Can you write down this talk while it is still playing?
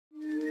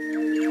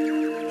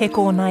He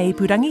kōna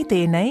ipurangi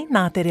tēnei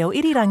nā te reo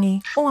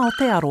irirangi o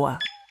Aotearoa.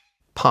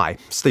 Hi,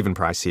 Stephen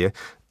Price here.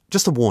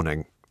 Just a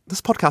warning,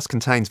 this podcast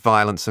contains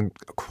violence and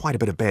quite a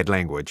bit of bad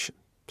language,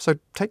 so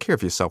take care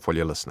of yourself while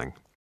you're listening.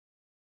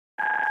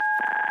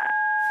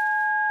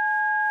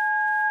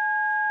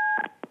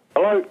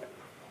 Hello?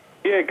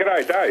 Yeah,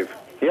 g'day, Dave.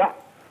 Yeah.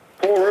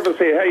 Paul Rivers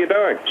here, how you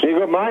doing? You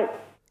good, mate?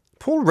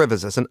 Paul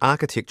Rivers is an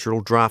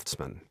architectural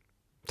draftsman.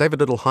 David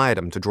Lyttle hired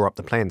him to draw up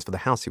the plans for the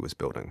house he was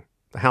building,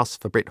 the house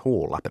for Brett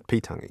Hall up at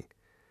Pitangi.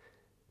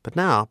 But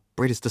now,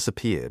 Brett has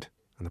disappeared,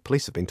 and the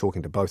police have been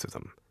talking to both of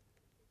them.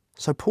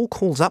 So Paul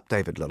calls up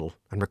David Lyttle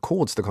and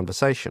records the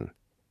conversation.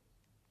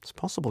 It's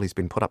possible he's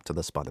been put up to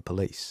this by the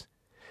police.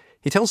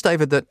 He tells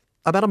David that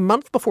about a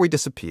month before he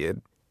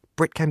disappeared,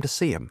 Brett came to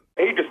see him.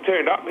 He just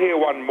turned up here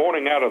one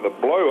morning out of the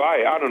blue,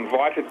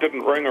 uninvited,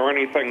 didn't ring or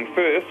anything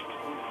first.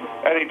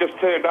 And he just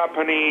turned up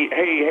and he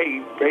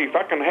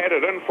fucking had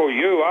it in for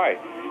you,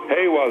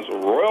 He was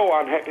real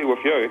unhappy with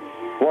you.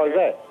 Why is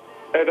that?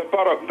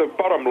 The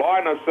bottom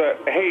line is that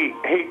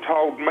he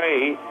told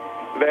me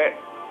that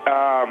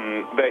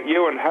that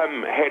you and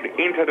him had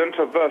entered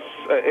into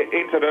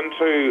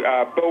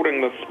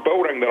building this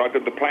building that I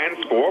did the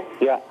plans for.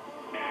 Yeah.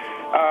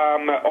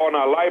 On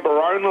a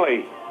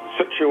labour-only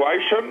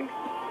situation,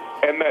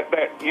 and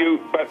that you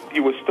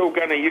were still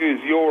going to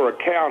use your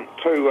account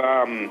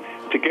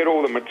to get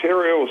all the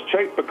materials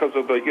cheap because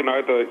of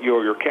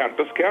your account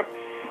discount,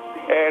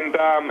 and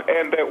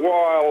that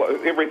while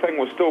everything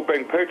was still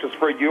being purchased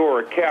for your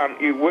account,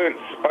 you weren't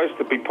supposed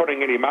to be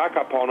putting any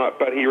markup on it,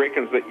 but he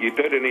reckons that you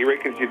did, and he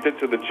reckons you did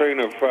to the tune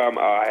of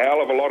a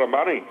hell of a lot of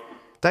money.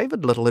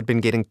 David Lyttle had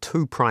been getting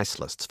two price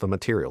lists for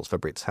materials for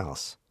Brett's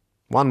house,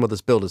 one with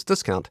his builder's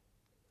discount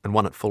and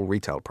one at full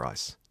retail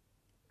price.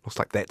 Looks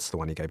like that's the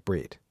one he gave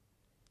Brett.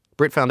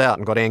 Brett found out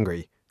and got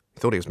angry. He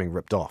thought he was being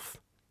ripped off.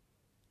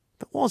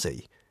 But was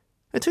he?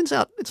 It turns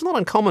out it's not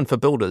uncommon for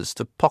builders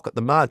to pocket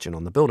the margin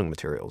on the building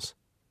materials.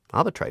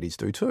 Other tradies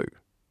do too.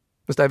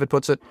 As David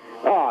puts it,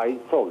 Oh, he's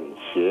talking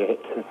shit.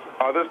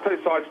 Oh, there's two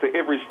sides to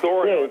every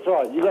story. Yeah, that's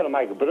right. You've got to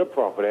make a bit of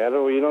profit out of it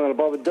or you're not going to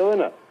bother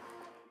doing it.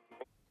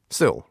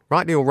 still,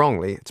 rightly or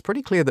wrongly, it's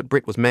pretty clear that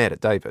Brett was mad at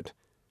David.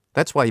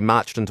 That's why he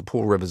marched into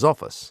Paul Rivers'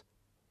 office.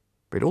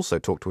 Brett also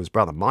talked to his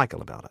brother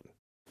Michael about it.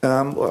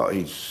 Well,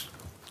 he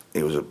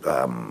was a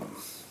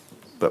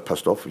bit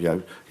pissed off.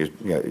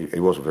 He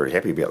wasn't very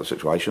happy about the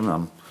situation.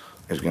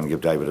 He was going to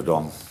give David a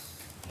dong.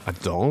 A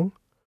dong?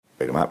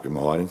 Beat him up, give him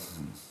a hiding.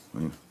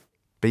 Yeah.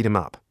 Beat him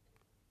up.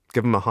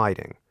 Give him a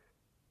hiding.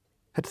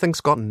 Had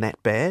things gotten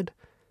that bad?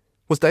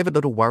 Was David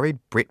Lyttle worried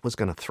Brett was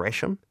going to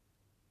thrash him?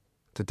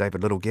 Did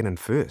David Lyttle get in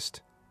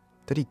first?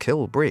 Did he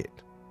kill Brett?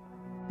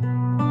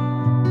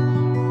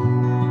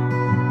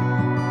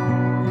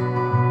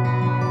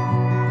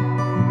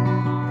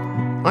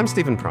 I'm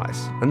Stephen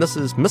Price, and this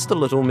is Mr.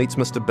 Little Meets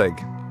Mr. Big,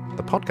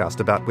 the podcast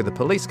about whether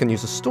police can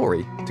use a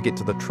story to get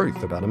to the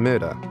truth about a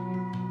murder.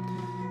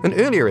 In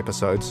earlier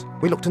episodes,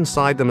 we looked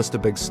inside the Mr.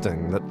 Big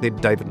sting that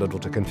led David Lyttle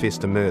to confess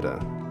to murder,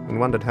 and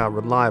wondered how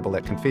reliable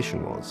that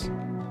confession was.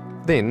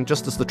 Then,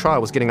 just as the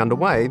trial was getting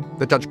underway,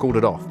 the judge called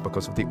it off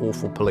because of the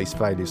awful police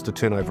failures to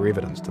turn over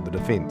evidence to the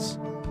defence.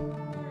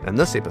 In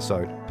this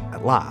episode,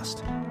 at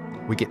last,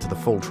 we get to the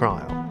full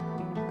trial.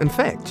 In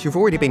fact, you've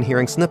already been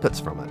hearing snippets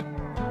from it.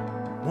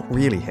 What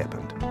really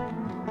happened?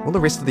 Will the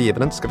rest of the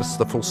evidence give us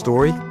the full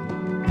story?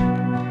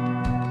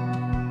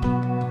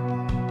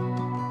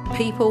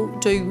 People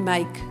do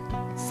make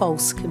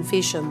false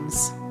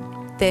confessions.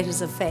 That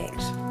is a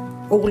fact.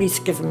 All he's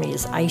given me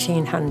is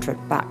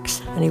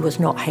 $1,800 and he was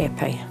not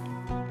happy.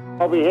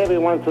 I'll be happy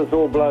once this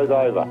all blows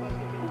over.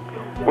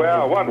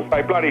 Well, once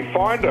they bloody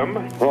find him.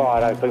 Well, I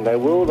don't think they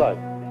will, though.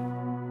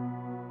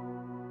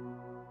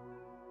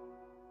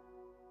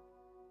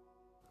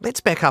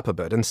 Let's back up a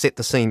bit and set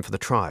the scene for the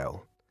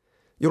trial.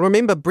 You'll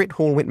remember Brett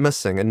Hall went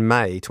missing in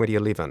May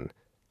 2011.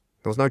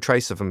 There was no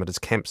trace of him at his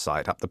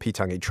campsite up the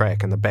Pitangi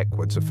track in the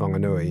backwoods of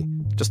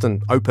Whanganui. Just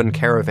an open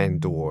caravan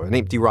door, an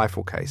empty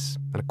rifle case,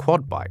 and a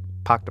quad bike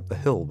parked up the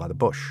hill by the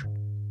bush.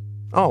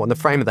 Oh, and the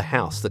frame of the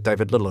house that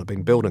David Lyttle had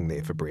been building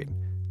there for Brett.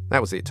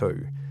 That was there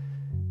too.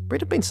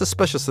 Brett had been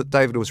suspicious that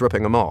David was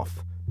ripping him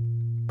off.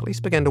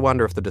 Police began to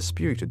wonder if the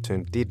dispute had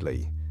turned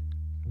deadly.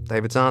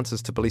 David's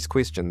answers to police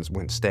questions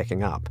weren't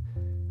stacking up,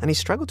 and he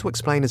struggled to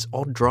explain his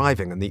odd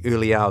driving in the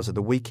early hours of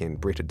the weekend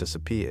Brett had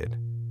disappeared.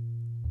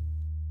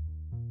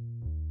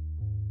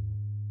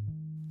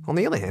 On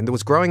the other hand, there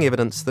was growing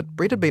evidence that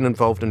Brett had been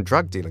involved in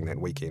drug dealing that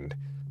weekend.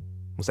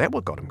 Was that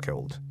what got him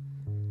killed?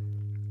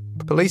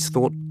 Police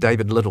thought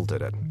David Lyttle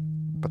did it,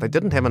 but they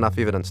didn't have enough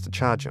evidence to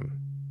charge him.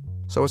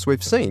 So as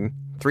we've seen,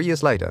 3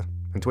 years later,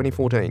 in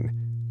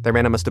 2014, they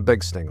ran a Mr.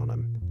 Big sting on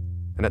him.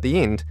 And at the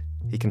end,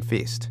 he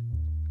confessed.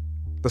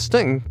 The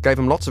sting gave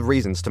him lots of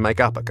reasons to make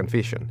up a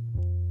confession,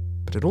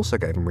 but it also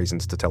gave him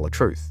reasons to tell the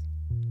truth.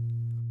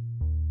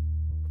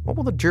 What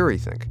will the jury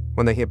think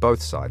when they hear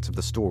both sides of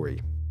the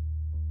story?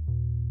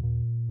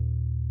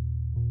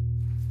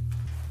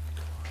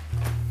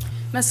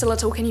 Mr.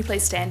 Lyttle, can you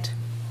please stand?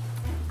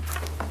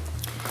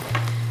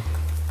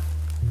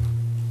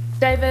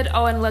 David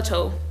Owen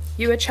Lyttle,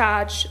 you were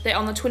charged that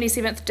on the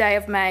 27th day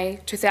of May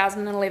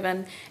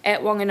 2011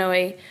 at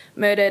Whanganui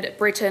murdered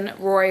Bretton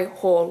Roy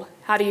Hall.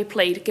 How do you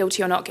plead,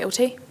 guilty or not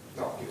guilty?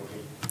 Not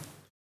guilty.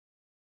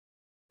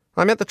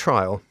 I'm at the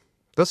trial.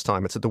 This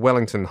time it's at the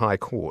Wellington High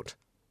Court.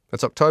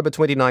 It's October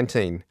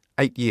 2019,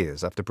 8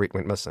 years after Brett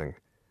went missing.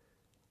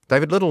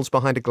 David Lyttle's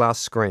behind a glass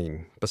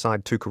screen,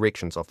 beside 2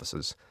 corrections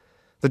officers.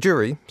 The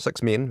jury,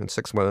 6 men and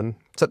 6 women,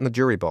 sit in the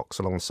jury box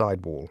along the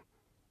side wall.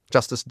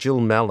 Justice Jill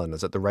Mallon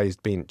is at the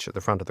raised bench at the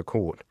front of the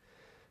court.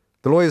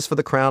 The lawyers for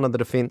the Crown and the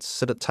defence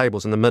sit at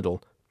tables in the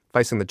middle,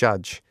 facing the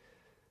judge.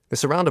 They're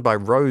surrounded by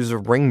rows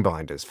of ring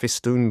binders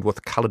festooned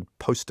with coloured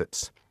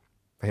post-its.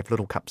 They have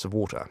little cups of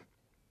water.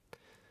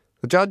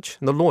 The judge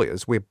and the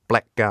lawyers wear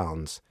black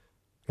gowns.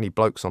 Any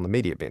blokes on the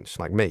media bench,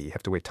 like me,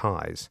 have to wear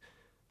ties.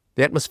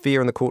 The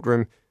atmosphere in the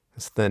courtroom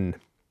is thin,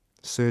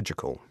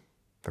 surgical.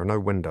 There are no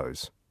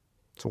windows.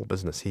 It's all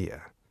business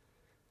here.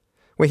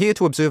 We're here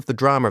to observe the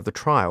drama of the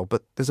trial,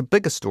 but there's a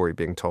bigger story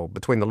being told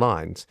between the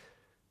lines.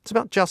 It's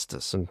about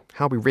justice and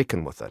how we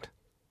reckon with it.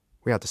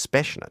 We are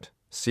dispassionate,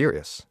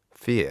 serious,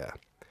 fair.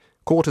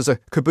 Court is a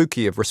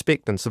kabuki of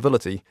respect and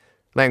civility.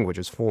 Language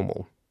is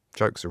formal.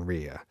 Jokes are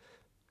rare.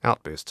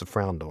 Outbursts are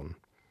frowned on.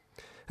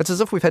 It's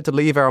as if we've had to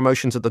leave our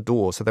emotions at the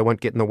door so they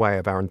won't get in the way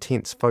of our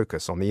intense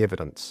focus on the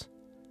evidence.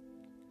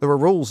 There are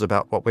rules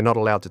about what we're not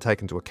allowed to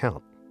take into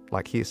account,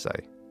 like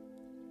hearsay.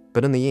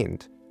 But in the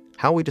end,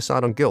 how we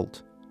decide on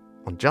guilt,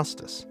 on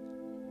justice,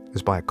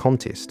 is by a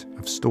contest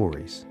of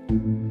stories.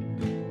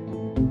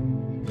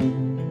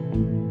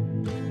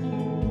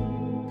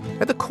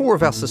 At the core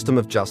of our system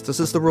of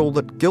justice is the rule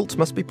that guilt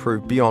must be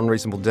proved beyond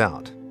reasonable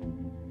doubt.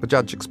 The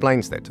judge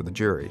explains that to the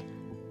jury.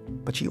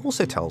 But she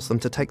also tells them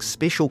to take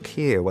special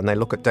care when they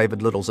look at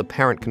David Lyttle's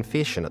apparent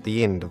confession at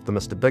the end of the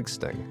Mr. Big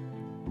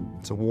sting.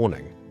 It's a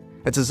warning.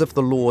 It's as if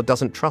the law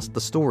doesn't trust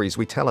the stories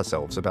we tell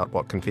ourselves about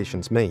what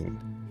confessions mean.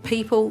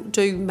 People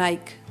do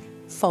make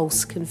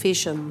false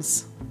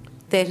confessions.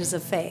 That is a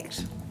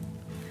fact.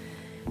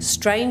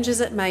 Strange as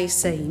it may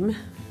seem,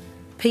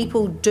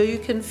 people do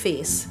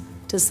confess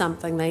to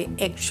something they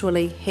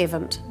actually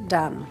haven't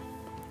done.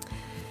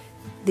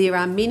 There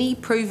are many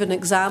proven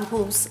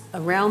examples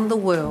around the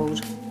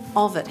world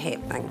of it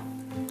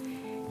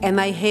happening, and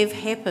they have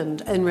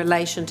happened in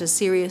relation to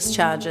serious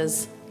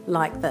charges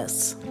like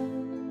this.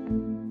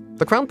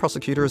 The Crown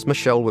prosecutor is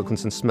Michelle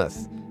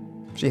Wilkinson-Smith.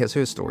 She has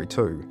her story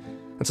too.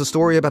 It's a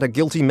story about a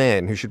guilty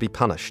man who should be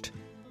punished.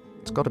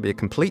 It's got to be a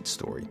complete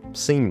story,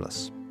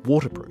 seamless,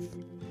 waterproof.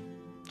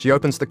 She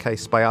opens the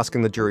case by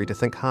asking the jury to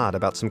think hard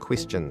about some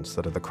questions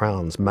that are the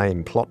Crown's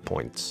main plot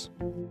points.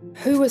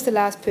 Who was the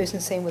last person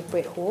seen with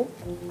Brett Hall?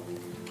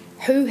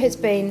 Who has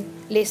been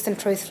less than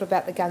truthful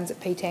about the guns at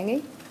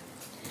Pitangi?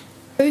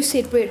 Who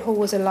said Brett Hall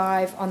was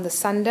alive on the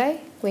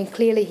Sunday when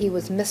clearly he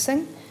was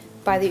missing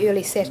by the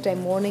early Saturday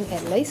morning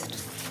at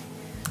least?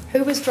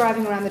 Who was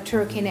driving around the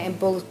Turkana and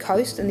Bull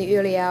Coast in the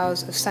early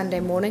hours of Sunday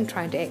morning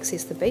trying to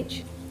access the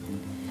beach?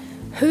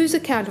 Whose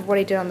account of what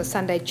he did on the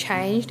Sunday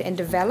changed and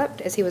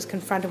developed as he was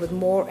confronted with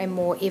more and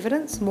more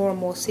evidence, more and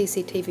more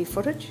CCTV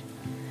footage?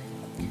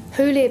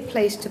 Who led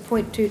police to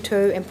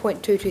 .22 and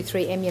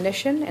 .223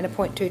 ammunition and a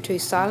 .22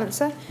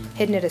 silencer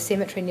hidden at a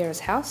cemetery near his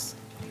house?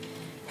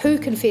 Who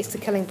confessed to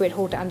killing Brett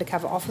Hall to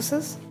undercover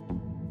officers?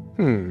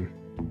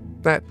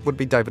 That would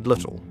be David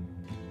Lyttle.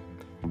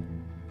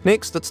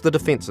 Next, it's the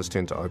defence's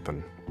turn to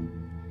open.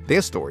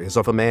 Their story is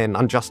of a man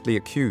unjustly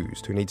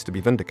accused who needs to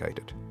be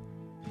vindicated.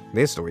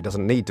 Their story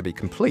doesn't need to be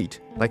complete.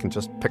 They can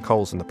just pick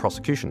holes in the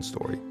prosecution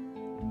story.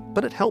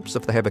 But it helps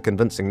if they have a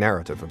convincing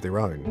narrative of their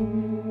own.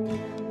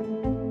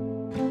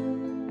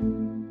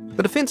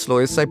 The defence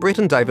lawyers say Brett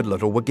and David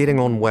Lyttle were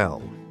getting on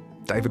well.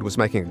 David was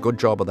making a good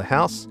job of the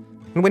house,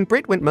 and when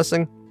Brett went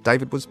missing,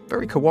 David was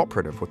very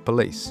cooperative with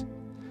police.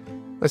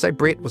 They say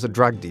Brett was a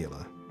drug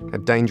dealer,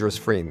 had dangerous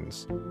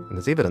friends, and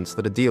there's evidence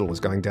that a deal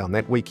was going down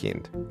that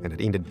weekend, and it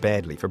ended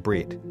badly for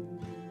Brett.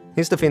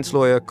 Here's defence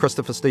lawyer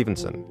Christopher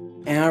Stevenson.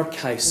 Our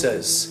case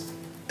is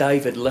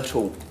David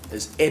Lyttle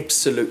is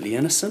absolutely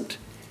innocent,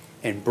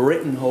 and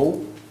Bretton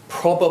Hall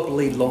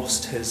probably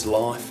lost his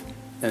life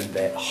in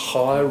that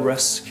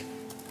high-risk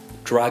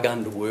drug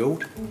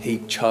underworld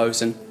he'd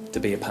chosen to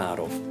be a part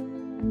of.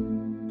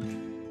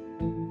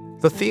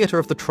 The theatre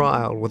of the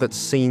trial, with its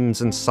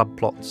scenes and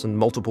subplots and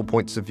multiple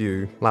points of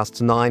view, lasts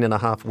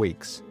 9.5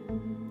 weeks.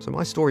 So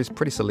my story's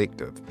pretty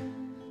selective.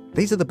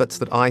 These are the bits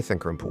that I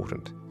think are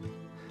important.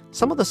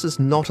 Some of this is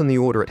not in the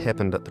order it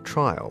happened at the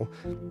trial,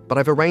 but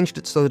I've arranged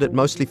it so that it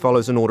mostly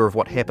follows an order of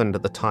what happened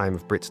at the time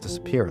of Brett's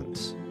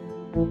disappearance.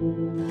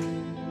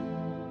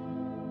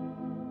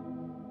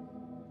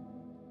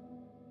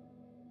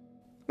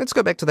 Let's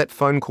go back to that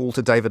phone call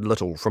to David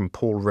Lyttle from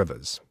Paul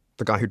Rivers,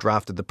 the guy who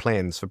drafted the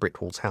plans for Brett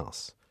Hall's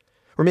house.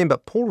 Remember,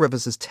 Paul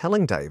Rivers is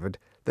telling David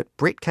that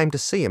Brett came to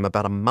see him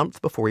about a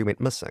month before he went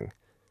missing.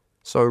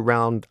 So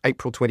around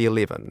April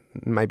 2011,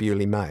 maybe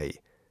early May.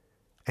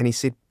 And he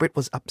said Brett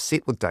was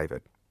upset with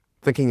David,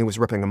 thinking he was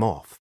ripping him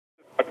off.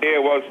 The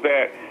idea was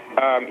that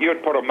you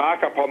had put a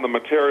markup on the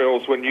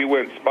materials when you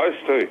weren't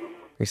supposed to.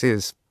 He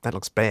says That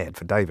looks bad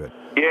for David.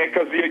 Yeah,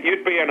 because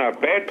you'd be in a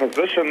bad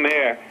position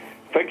there,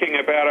 thinking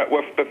about it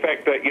with the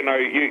fact that,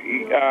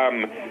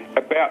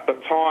 about the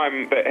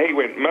time that he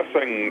went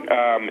missing,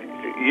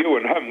 you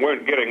and him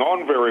weren't getting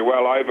on very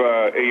well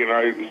over,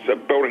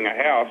 building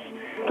a house.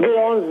 To be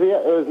honest with you,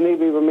 it was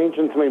never even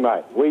mentioned to me,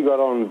 mate. We got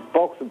on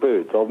box of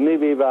birds. I've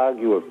never ever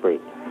argued with Brett.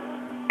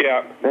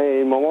 Yeah.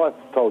 And my wife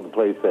told the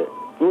police that.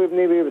 We've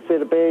never ever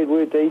said a bad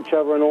word to each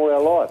other in all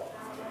our life.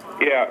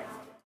 Yeah.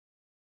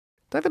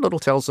 David Lyttle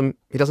tells him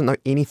he doesn't know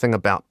anything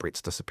about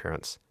Brett's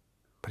disappearance,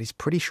 but he's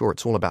pretty sure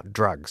it's all about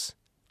drugs,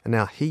 and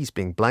now he's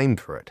being blamed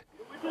for it.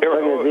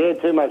 He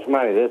had too much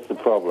money, that's the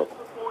problem.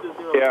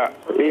 Yeah.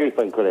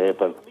 Anything could have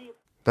happened.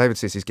 David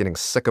says he's getting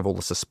sick of all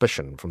the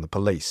suspicion from the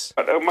police.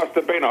 It must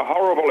have been a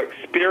horrible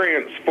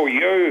experience for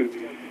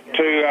you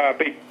to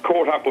be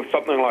caught up with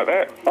something like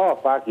that. Oh,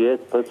 fuck yeah,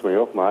 it pissed me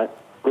off, mate.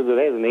 Because it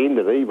hasn't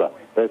ended either.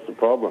 That's the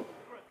problem.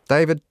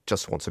 David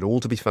just wants it all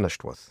to be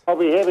finished with. I'll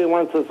be happy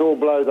once this all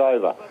blows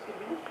over.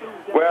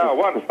 Well,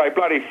 once they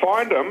bloody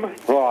find him...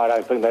 Well, I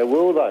don't think they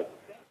will, though.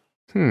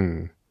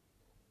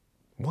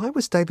 Why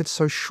was David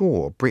so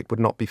sure Brett would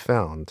not be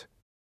found?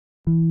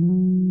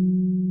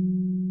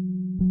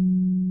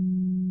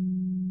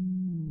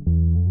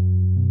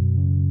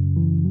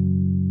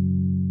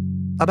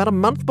 About a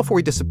month before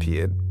he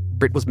disappeared,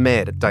 Brett was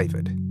mad at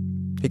David.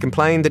 He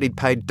complained that he'd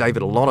paid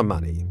David a lot of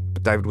money,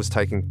 but David was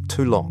taking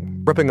too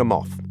long, ripping him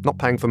off, not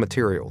paying for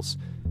materials.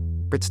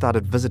 Brett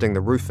started visiting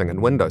the roofing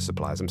and window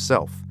suppliers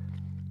himself.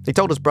 He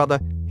told his brother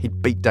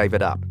he'd beat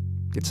David up,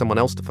 get someone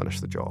else to finish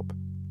the job.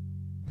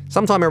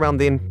 Sometime around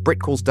then,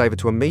 Brett calls David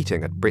to a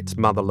meeting at Brett's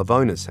mother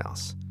Lavona's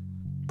house.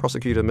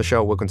 Prosecutor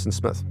Michelle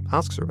Wilkinson-Smith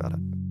asks her about it.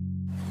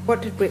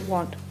 What did Brett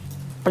want?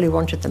 Well, he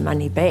wanted the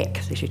money back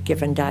that he'd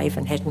given Dave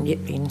and hadn't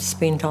yet been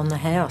spent on the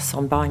house,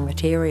 on buying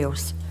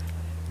materials.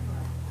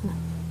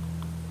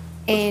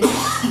 And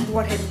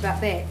what happened about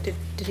that? Did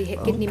he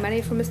get any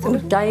money from Mr.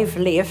 Lyttle? Dave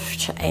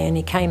left and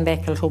he came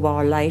back a little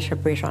while later.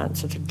 Brett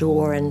answered the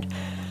door and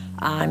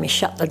he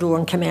shut the door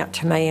and came out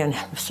to me and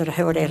sort of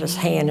held out his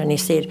hand and he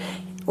said,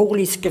 all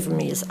he's given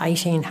me is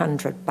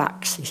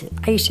 $1,800. He said,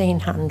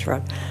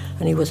 $1,800,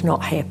 and he was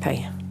not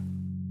happy.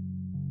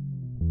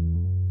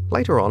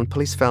 Later on,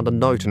 police found a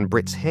note in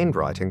Brett's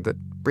handwriting that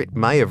Brett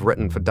may have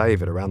written for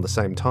David around the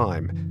same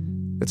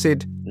time. It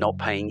said, "Not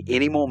paying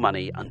any more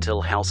money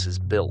until house is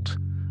built.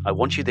 I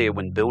want you there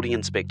when building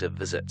inspector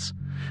visits.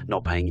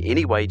 Not paying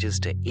any wages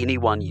to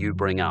anyone you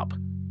bring up.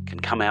 Can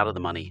come out of the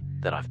money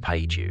that I've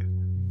paid you."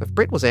 If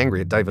Brett was angry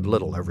at David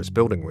Lyttle over his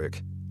building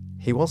work,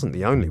 he wasn't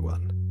the only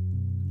one.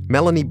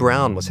 Melanie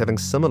Brown was having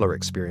similar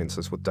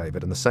experiences with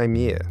David in the same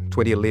year,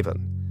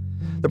 2011.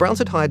 The Browns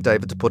had hired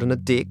David to put in a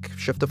deck,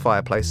 shift a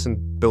fireplace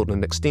and build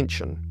an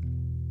extension.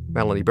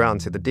 Melanie Brown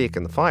said the deck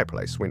and the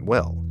fireplace went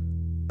well,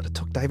 but it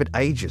took David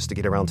ages to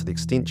get around to the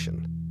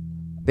extension.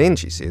 Then,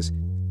 she says,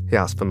 he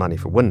asked for money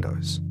for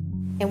windows.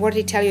 And what did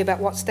he tell you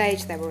about what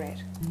stage they were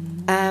at?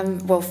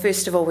 Well,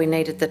 first of all, we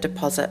needed the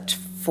deposit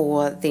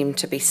for them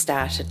to be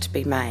started to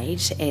be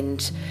made,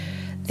 and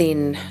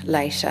then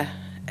later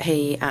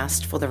he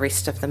asked for the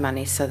rest of the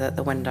money so that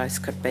the windows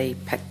could be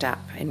picked up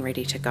and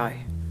ready to go.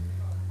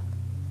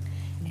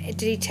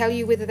 Did he tell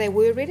you whether they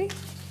were ready?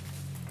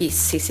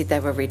 Yes, he said they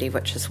were ready,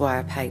 which is why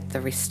I paid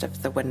the rest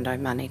of the window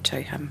money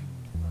to him.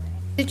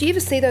 Did you ever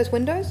see those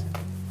windows?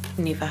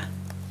 Never.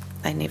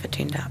 They never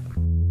turned up.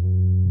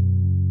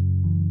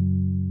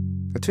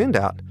 It turned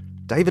out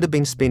David had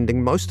been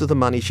spending most of the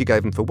money she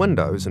gave him for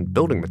windows and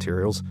building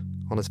materials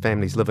on his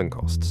family's living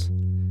costs.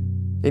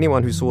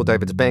 Anyone who saw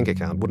David's bank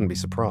account wouldn't be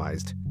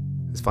surprised.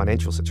 His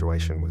financial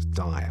situation was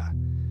dire.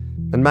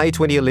 In May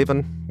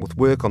 2011, with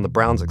work on the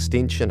Browns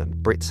extension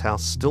and Brett's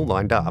house still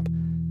lined up,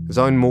 his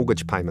own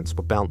mortgage payments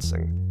were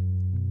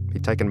bouncing.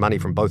 He'd taken money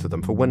from both of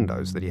them for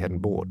windows that he hadn't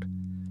bought.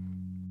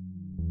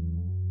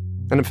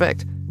 And in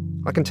fact,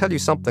 I can tell you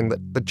something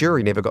that the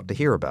jury never got to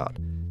hear about.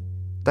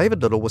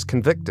 David Lyttle was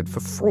convicted for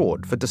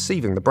fraud for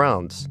deceiving the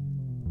Browns.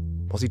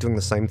 Was he doing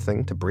the same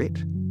thing to Brett?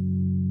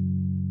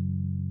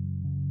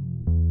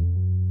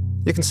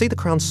 You can see the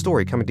Crown's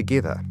story coming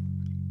together.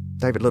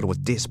 David Lyttle was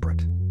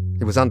desperate.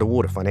 He was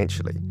underwater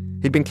financially.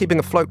 He'd been keeping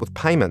afloat with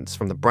payments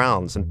from the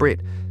Browns and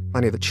Brett,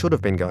 money that should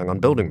have been going on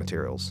building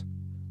materials.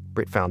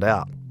 Brett found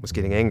out, was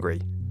getting angry.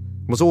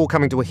 It was all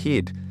coming to a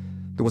head.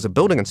 There was a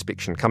building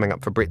inspection coming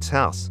up for Brett's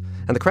house,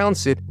 and the Crown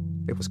said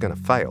it was going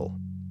to fail.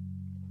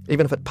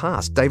 Even if it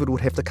passed, David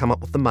would have to come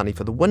up with the money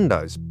for the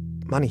windows,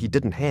 money he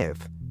didn't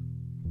have.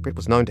 Brett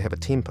was known to have a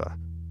temper.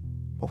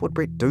 What would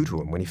Brett do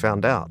to him when he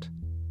found out?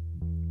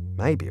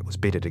 Maybe it was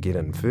better to get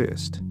in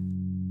first.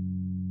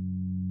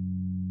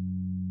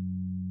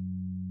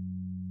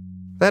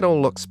 That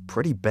all looks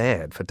pretty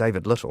bad for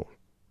David Lyttle,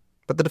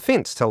 but the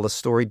defence tell the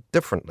story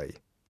differently.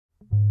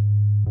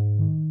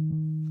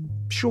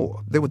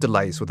 Sure, there were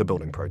delays with the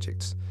building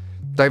projects.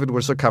 David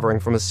was recovering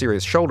from a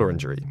serious shoulder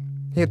injury.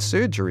 He had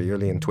surgery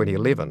early in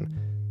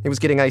 2011. He was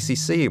getting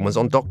ACC and was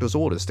on doctor's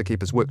orders to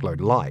keep his workload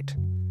light.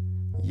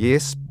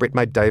 Yes, Brett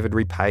made David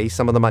repay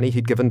some of the money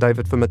he'd given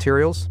David for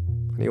materials,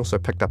 and he also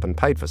picked up and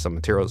paid for some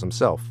materials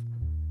himself.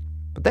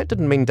 But that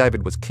didn't mean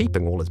David was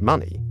keeping all his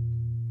money.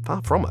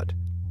 Far from it.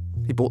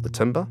 He bought the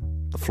timber,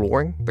 the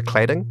flooring, the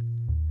cladding.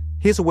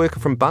 Here's a worker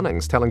from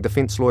Bunnings telling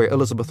defence lawyer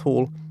Elizabeth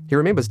Hall he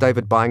remembers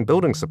David buying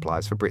building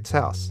supplies for Brett's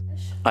house.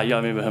 I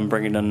remember him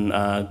bringing in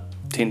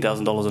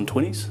 $10,000 in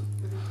 20s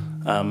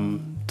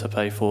to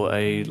pay for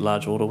a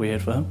large order we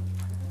had for him.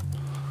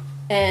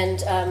 And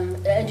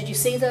did you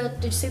see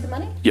the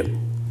money? Yep.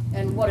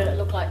 And what did it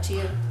look like to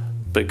you?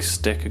 Big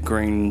stack of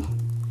green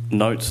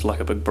notes, like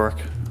a big brick.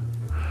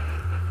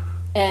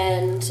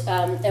 And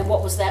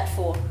what was that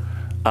for?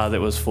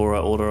 That was for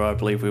an order I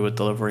believe we were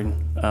delivering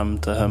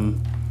to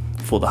him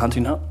for the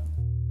hunting hut.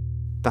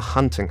 The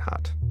hunting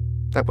hut.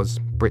 That was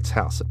Brett's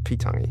house at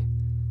Pitangi.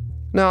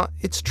 Now,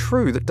 it's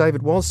true that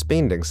David was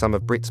spending some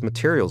of Brett's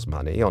materials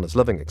money on his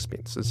living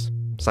expenses,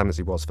 same as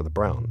he was for the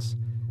Browns.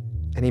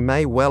 And he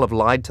may well have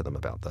lied to them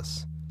about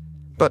this.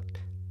 But,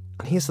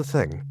 and here's the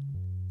thing,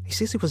 he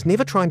says he was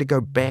never trying to go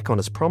back on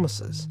his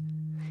promises.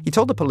 He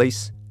told the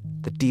police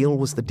the deal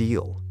was the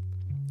deal.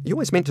 He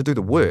always meant to do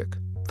the work,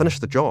 finish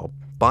the job,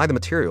 buy the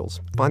materials,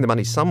 find the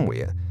money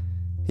somewhere.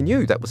 He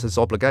knew that was his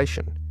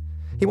obligation.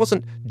 He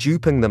wasn't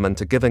duping them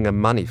into giving him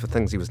money for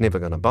things he was never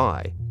going to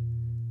buy.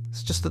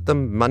 It's just that the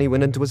money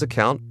went into his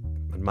account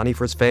and money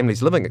for his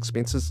family's living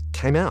expenses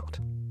came out.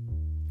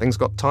 Things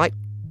got tight,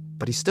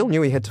 but he still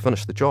knew he had to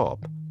finish the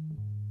job.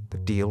 The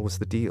deal was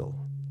the deal.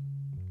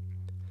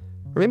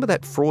 Remember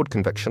that fraud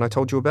conviction I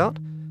told you about?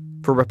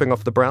 For ripping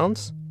off the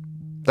Browns?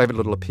 David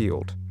Lyttle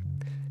appealed.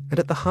 And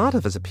at the heart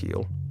of his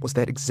appeal was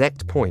that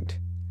exact point.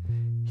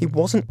 He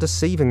wasn't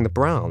deceiving the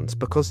Browns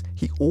because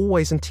he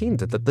always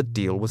intended that the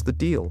deal was the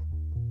deal.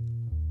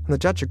 And the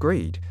judge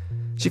agreed.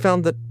 She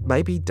found that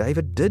maybe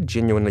David did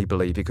genuinely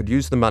believe he could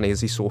use the money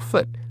as he saw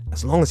fit,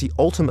 as long as he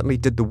ultimately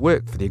did the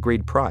work for the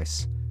agreed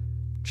price.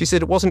 She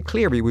said it wasn't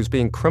clear he was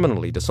being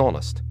criminally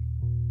dishonest.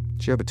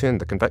 She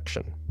overturned the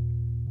conviction.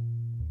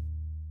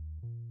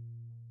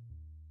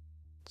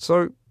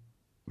 So,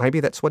 maybe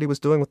that's what he was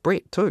doing with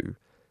Brett too.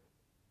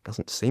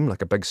 Doesn't seem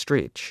like a big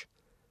stretch.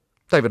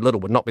 David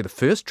Lyttle would not be the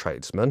first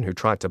tradesman who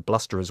tried to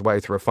bluster his way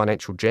through a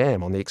financial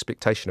jam on the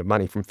expectation of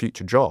money from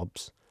future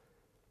jobs.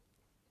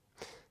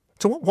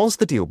 So what was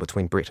the deal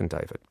between Brett and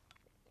David?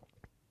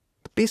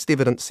 The best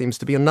evidence seems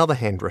to be another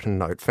handwritten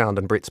note found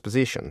in Brett's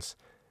possessions.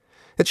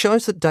 It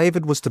shows that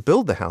David was to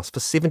build the house for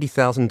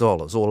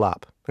 $70,000 all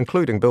up,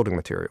 including building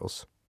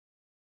materials.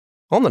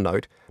 On the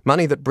note,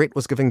 money that Brett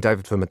was giving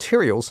David for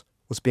materials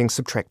was being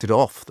subtracted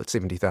off the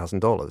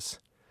 $70,000.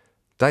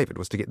 David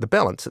was to get the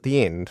balance at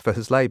the end for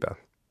his labour.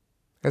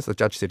 As the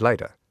judge said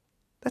later,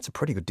 that's a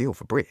pretty good deal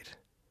for Brett.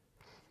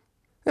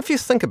 If you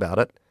think about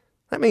it,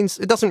 that means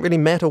it doesn't really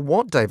matter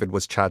what David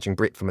was charging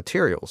Brett for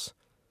materials.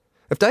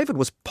 If David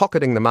was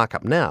pocketing the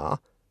markup now,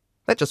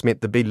 that just meant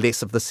there'd be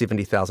less of the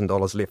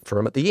 $70,000 left for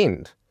him at the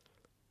end.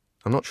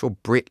 I'm not sure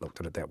Brett looked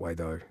at it that way,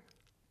 though.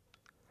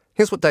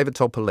 Here's what David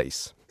told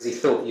police. He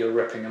thought you were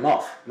ripping him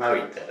off. No,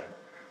 he didn't.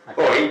 Okay.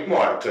 Well, he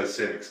might have to a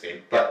certain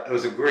extent, but it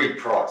was agreed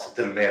price. It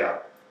didn't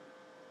matter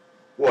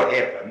what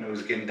happened. It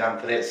was getting done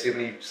for that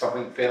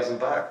 $70-something thousand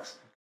bucks.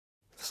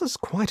 This is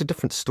quite a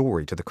different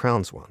story to the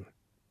Crown's one.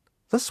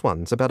 This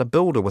one's about a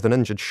builder with an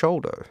injured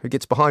shoulder who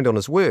gets behind on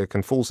his work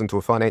and falls into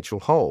a financial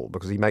hole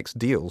because he makes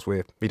deals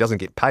where he doesn't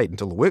get paid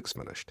until the work's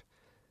finished.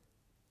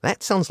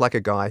 That sounds like a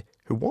guy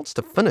who wants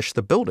to finish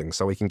the building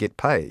so he can get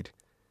paid.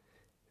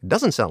 It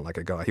doesn't sound like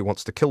a guy who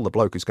wants to kill the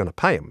bloke who's going to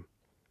pay him.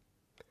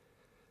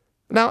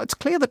 Now, it's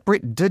clear that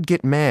Brett did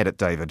get mad at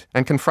David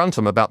and confront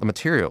him about the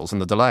materials and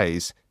the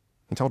delays.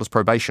 He told his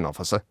probation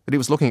officer that he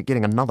was looking at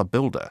getting another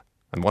builder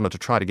and wanted to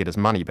try to get his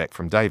money back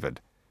from David.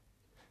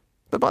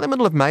 But by the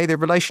middle of May, their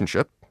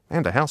relationship,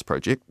 and a house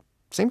project,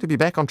 seemed to be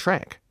back on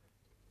track.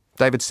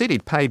 David said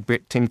he'd paid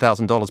Brett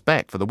 $10,000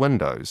 back for the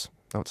windows,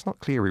 though it's not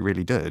clear he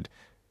really did.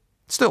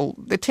 Still,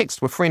 their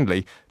texts were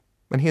friendly,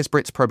 and here's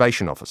Brett's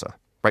probation officer,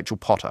 Rachel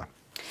Potter.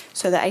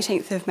 So the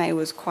 18th of May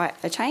was quite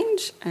a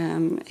change.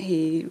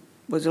 He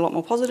was a lot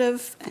more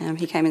positive.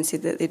 He came and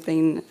said that there'd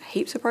been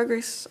heaps of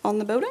progress on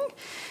the building,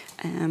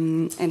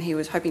 and he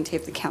was hoping to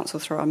have the council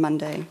through on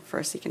Monday for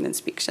a second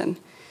inspection.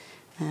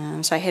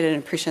 So I had an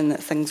impression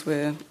that things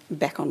were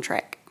back on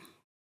track.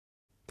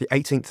 The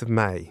 18th of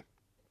May.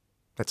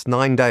 That's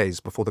 9 days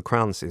before the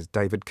Crown says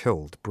David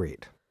killed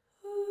Brett.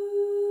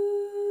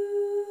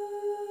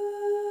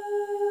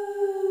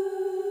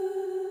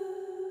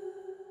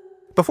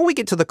 Before we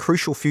get to the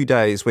crucial few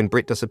days when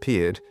Brett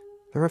disappeared,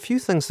 there are a few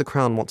things the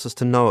Crown wants us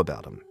to know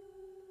about him.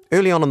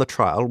 Early on in the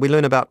trial, we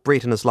learn about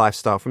Brett and his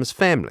lifestyle from his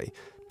family,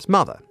 his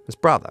mother, his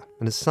brother,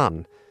 and his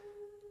son.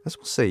 As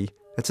we'll see,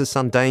 it's his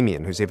son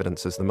Damien whose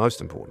evidence is the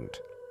most important.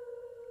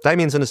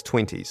 Damien's in his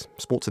 20s,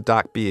 sports a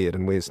dark beard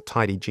and wears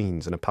tidy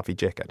jeans and a puffy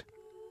jacket.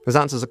 His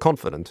answers are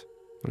confident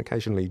and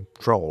occasionally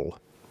droll.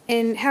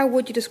 And how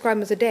would you describe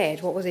him as a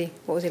dad? What was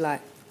he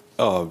like?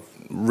 Oh,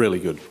 really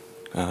good.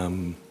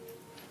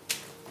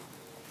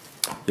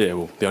 Yeah,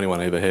 well, the only one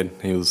I ever had.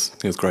 He was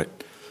great.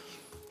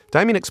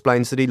 Damien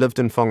explains that he lived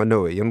in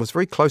Whanganui and was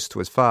very close to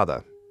his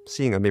father,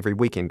 seeing him every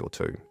weekend or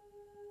two.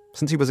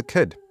 Since he was a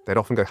kid, they'd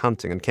often go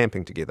hunting and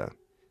camping together.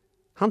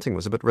 Hunting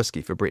was a bit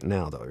risky for Brett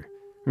now, though.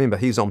 Remember,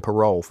 he's on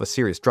parole for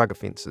serious drug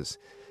offences.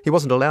 He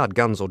wasn't allowed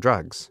guns or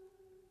drugs.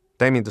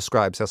 Damien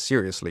describes how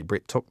seriously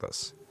Brett took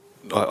this.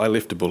 I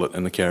left a bullet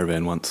in the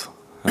caravan once,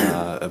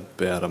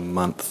 about a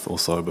month or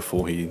so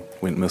before he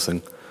went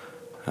missing.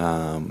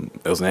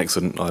 It was an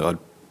accident. I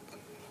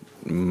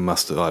don't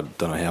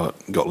know how it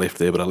got left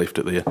there, but I left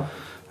it there.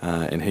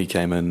 And he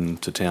came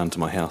into town to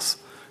my house,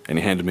 and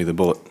he handed me the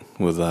bullet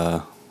with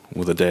a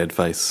dad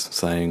face,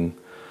 saying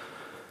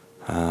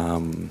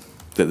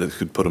that they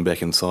could put him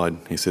back inside.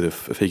 He said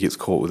if he gets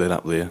caught with that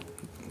up there,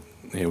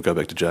 he'll go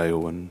back to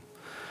jail. And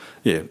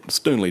yeah,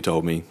 sternly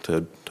told me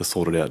to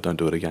sort it out, don't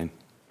do it again.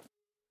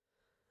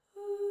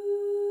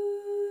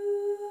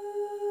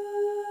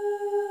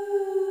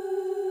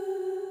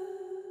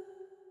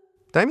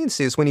 Damien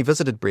says when he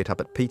visited Brett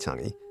up at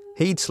Pitangi,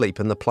 he'd sleep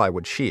in the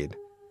plywood shed.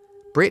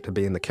 Brett would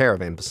be in the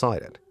caravan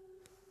beside it.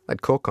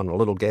 They'd cook on a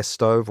little gas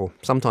stove or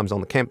sometimes on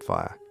the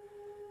campfire.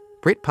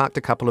 Brett parked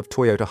a couple of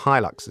Toyota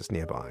Hiluxes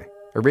nearby,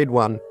 a red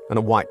one and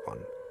a white one,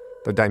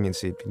 though Damien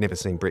said he'd never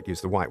seen Brett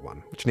use the white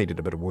one, which needed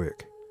a bit of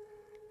work.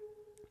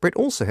 Brett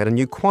also had a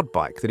new quad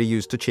bike that he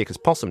used to check his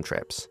possum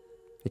traps.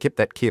 He kept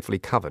that carefully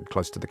covered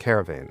close to the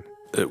caravan.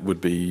 It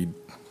would be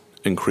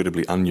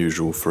incredibly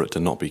unusual for it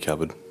to not be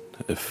covered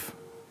if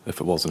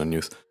it wasn't in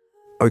use.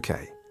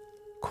 OK,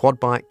 quad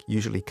bike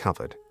usually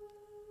covered.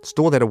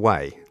 Store that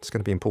away, it's going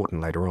to be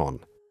important later on.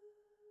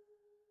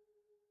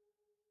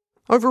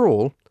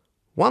 Overall,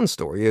 one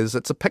story is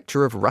it's a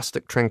picture of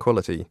rustic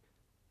tranquility,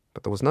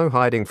 but there was no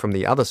hiding from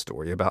the other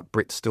story about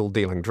Brett still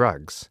dealing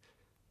drugs.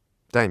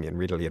 Damien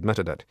readily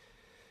admitted it.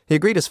 He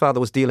agreed his father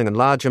was dealing in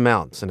large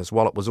amounts and his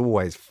wallet was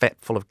always fat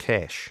full of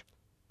cash.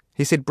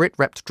 He said Brett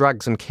wrapped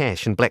drugs and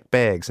cash in black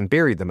bags and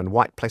buried them in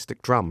white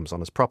plastic drums on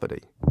his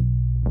property.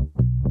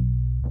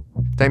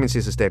 Damien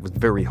says his dad was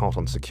very hot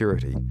on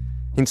security.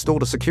 He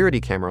installed a security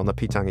camera on the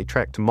Pitangi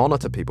track to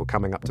monitor people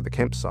coming up to the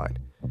campsite.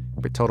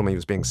 Brett told him he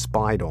was being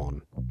spied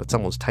on, but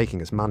someone was taking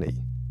his money.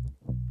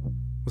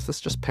 Was this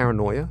just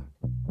paranoia?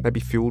 Maybe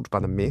fueled by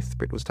the meth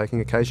Brett was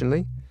taking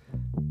occasionally?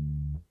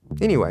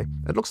 Anyway,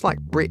 it looks like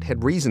Brett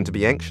had reason to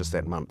be anxious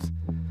that month.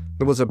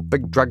 There was a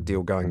big drug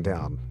deal going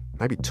down,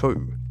 maybe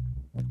two.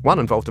 One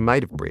involved a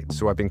mate of Brett's,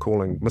 who I've been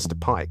calling Mr.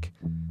 Pike.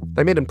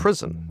 They met in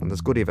prison, and there's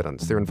good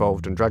evidence they're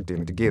involved in drug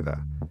dealing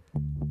together.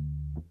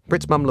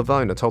 Brett's mum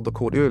Lavona told the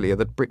court earlier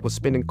that Brett was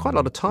spending quite a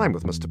lot of time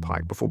with Mr.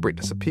 Pike before Brett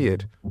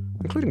disappeared,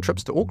 including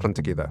trips to Auckland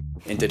together.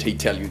 And did he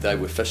tell you they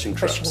were fishing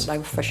trips? They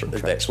were fishing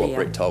trips. That's what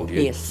Brett told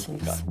you? Yes.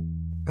 Okay.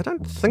 I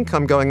don't think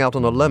I'm going out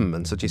on a limb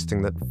in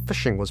suggesting that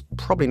fishing was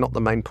probably not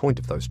the main point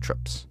of those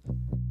trips.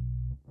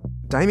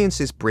 Damien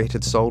says Brett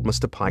had sold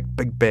Mr. Pike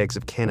big bags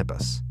of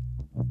cannabis,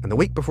 and the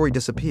week before he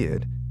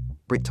disappeared,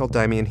 Brett told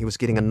Damien he was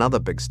getting another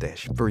big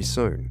stash very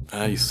soon.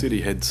 He said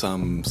he had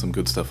some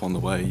good stuff on the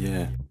way,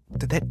 yeah.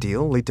 Did that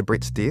deal lead to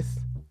Brett's death?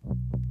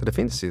 The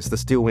defence says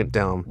this deal went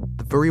down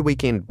the very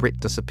weekend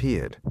Brett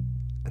disappeared,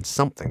 and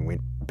something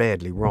went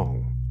badly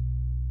wrong.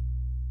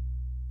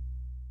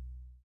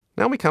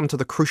 Now we come to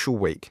the crucial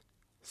week,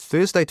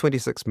 Thursday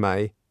 26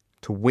 May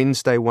to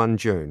Wednesday 1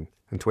 June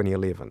in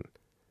 2011.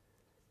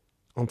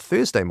 On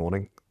Thursday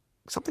morning,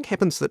 something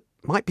happens that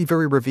might be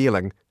very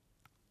revealing,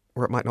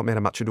 or it might not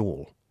matter much at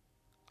all.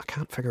 I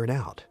can't figure it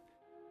out.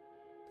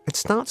 It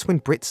starts when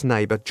Brett's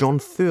neighbour John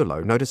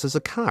Thurlow notices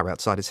a car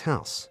outside his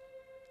house.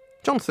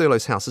 John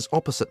Thurlow's house is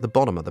opposite the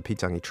bottom of the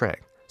Pitangi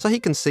track, so he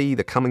can see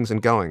the comings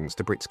and goings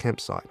to Brett's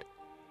campsite.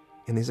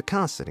 And there's a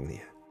car sitting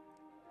there.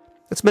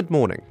 It's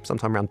mid-morning,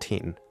 sometime around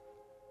 10.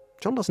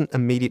 John doesn't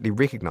immediately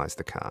recognise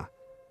the car,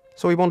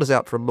 so he wanders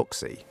out for a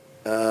look-see.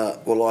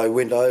 Well, I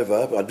went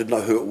over, but I didn't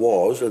know who it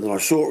was, and then I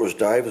saw it was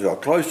Dave. As I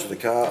got close to the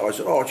car, I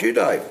said, "Oh, it's you,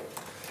 Dave."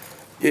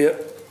 "Yeah."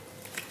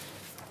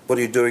 "What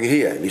are you doing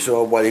here?" And he said,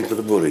 "I'm waiting for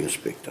the building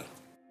inspector."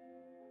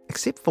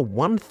 Except for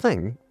one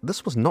thing,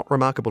 this was not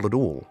remarkable at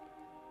all.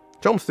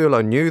 John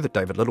Thurlow knew that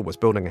David Lyttle was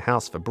building a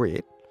house for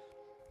Brett.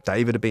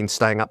 David had been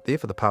staying up there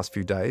for the past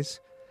few days.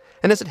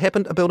 And as it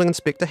happened, a building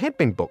inspector had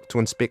been booked to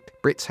inspect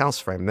Brett's house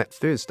frame that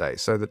Thursday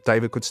so that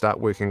David could start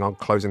working on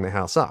closing the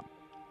house up.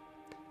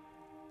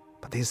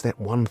 But there's that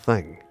one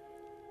thing.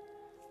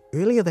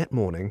 Earlier that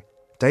morning,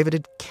 David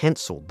had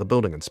cancelled the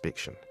building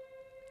inspection.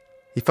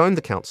 He phoned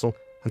the council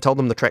and told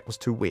them the track was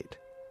too wet.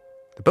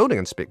 The building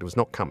inspector was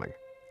not coming,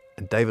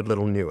 and David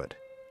Lyttle knew it.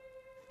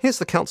 Here's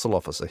the council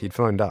officer he'd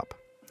phoned up.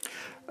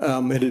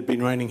 It had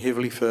been raining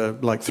heavily for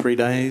like 3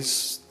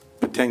 days.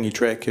 Pitangi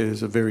track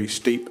is a very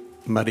steep,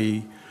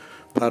 muddy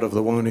part of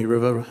the Wanganui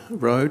River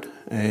Road,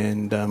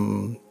 and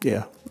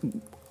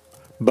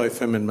both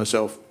him and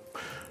myself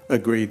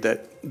agreed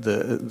that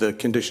the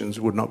conditions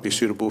would not be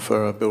suitable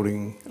for a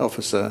building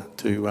officer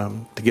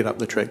to get up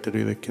the track to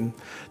do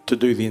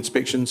the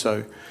inspection.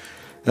 So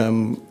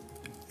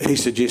I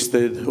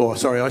suggested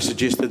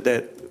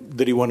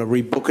that he want to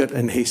rebook it,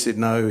 and he said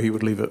no, he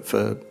would leave it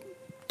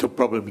till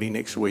probably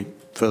next week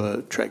for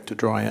the track to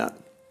dry out.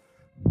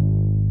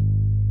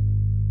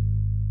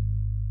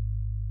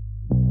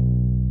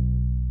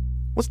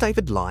 Was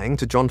David lying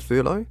to John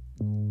Thurlow?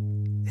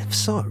 If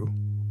so,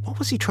 what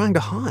was he trying to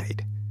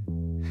hide?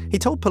 He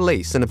told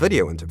police in a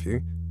video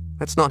interview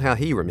that's not how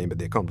he remembered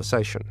their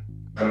conversation.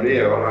 Yeah, I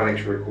don't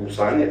actually recall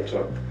saying that,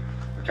 so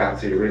I can't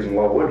see a reason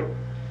why I would.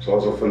 So I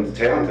was off into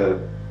town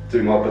to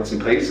do my bits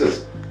and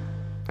pieces.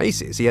 He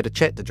says he had a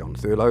chat to John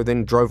Thurlow,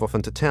 then drove off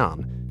into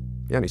town.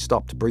 He only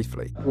stopped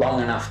briefly.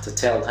 Long enough to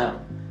tell him.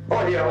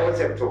 Oh yeah, I always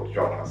have to talk to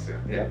John, I said,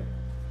 yeah.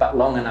 But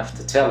long enough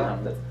to tell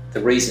him that the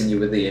reason you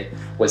were there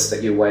was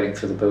that you were waiting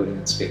for the building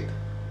inspector.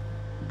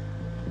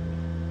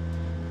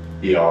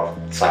 Yeah,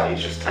 I'd say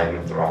he's just taken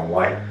it the wrong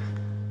way.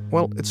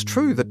 Well, it's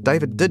true that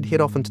David did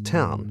head off into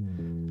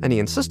town, and he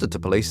insisted to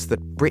police that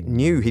Brett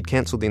knew he'd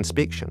cancelled the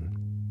inspection.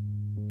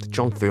 Did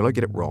John Thurlow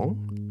get it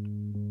wrong?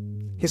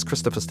 Here's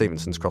Christopher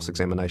Stevenson's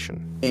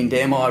cross-examination. And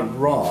am I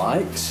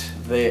right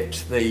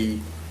that the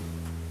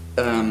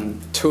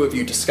two of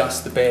you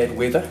discussed the bad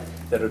weather,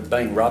 that it had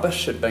been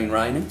rubbish, it had been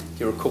raining?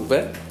 Do you recall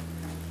that?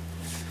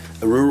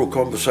 A rural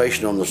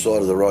conversation on the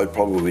side of the road,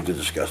 probably we did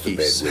discuss the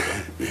bad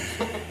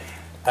weather.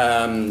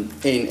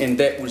 And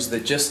that was the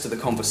gist of the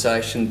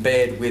conversation,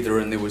 bad weather,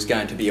 and there was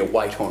going to be a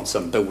wait on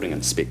some building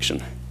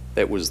inspection.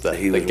 That was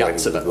the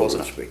guts of it,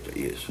 wasn't it? Inspector,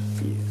 yes.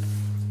 Yeah.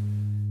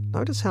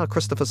 Notice how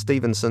Christopher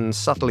Stevenson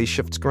subtly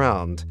shifts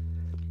ground.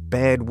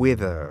 Bad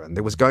weather, and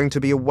there was going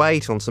to be a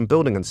wait on some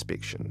building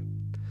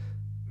inspection.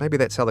 Maybe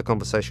that's how the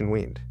conversation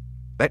went.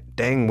 That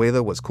dang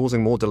weather was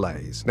causing more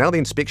delays. Now the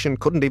inspection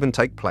couldn't even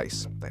take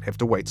place. They'd have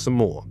to wait some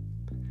more.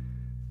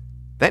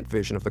 That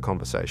version of the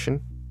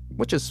conversation,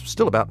 which is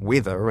still about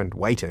weather and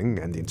waiting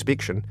and the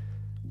inspection,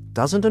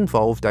 doesn't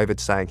involve David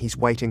saying he's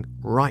waiting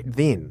right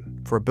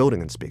then for a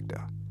building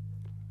inspector.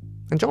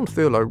 And John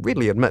Thurlow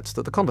readily admits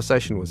that the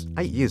conversation was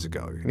 8 years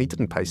ago and he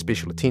didn't pay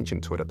special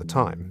attention to it at the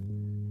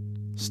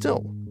time.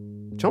 Still,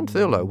 John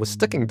Thurlow was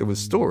sticking to his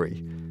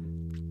story.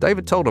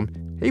 David told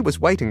him he was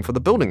waiting for the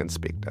building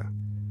inspector.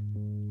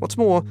 What's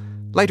more,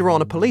 later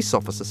on a police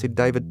officer said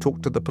David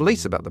talked to the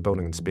police about the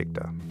building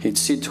inspector. He'd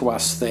said to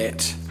us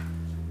that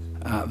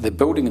the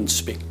building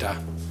inspector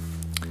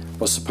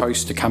was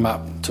supposed to come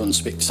up to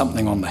inspect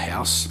something on the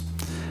house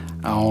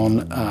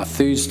on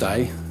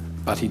Thursday,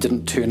 but he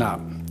didn't turn up.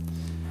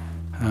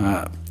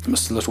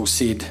 Mr. Lyttle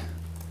said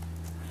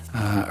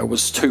it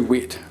was too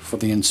wet for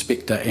the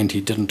inspector and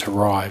he didn't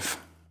arrive.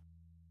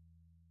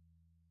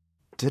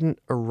 Didn't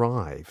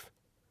arrive?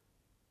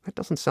 That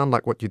doesn't sound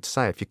like what you'd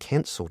say if you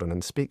cancelled an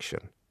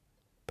inspection.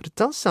 But it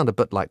does sound a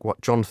bit like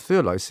what John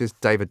Thurlow says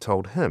David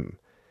told him,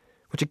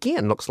 which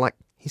again looks like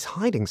he's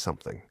hiding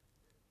something.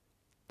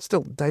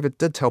 Still, David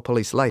did tell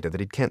police later that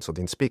he'd cancelled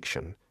the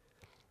inspection.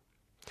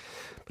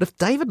 But if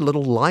David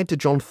Lyttle lied to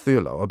John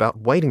Thurlow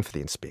about waiting for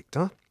the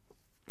inspector,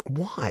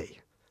 why?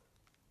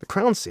 The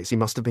Crown says he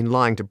must have been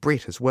lying to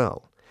Brett as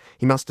well.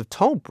 He must have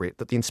told Brett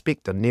that the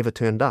inspector never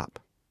turned up.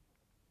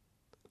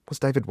 Was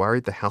David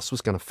worried the house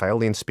was going to fail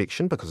the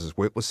inspection because his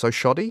work was so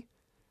shoddy?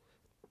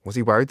 Was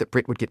he worried that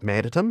Brett would get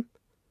mad at him?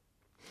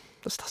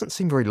 This doesn't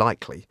seem very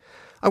likely.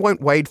 I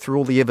won't wade through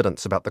all the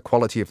evidence about the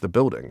quality of the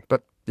building,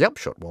 but the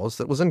upshot was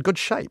that it was in good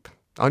shape.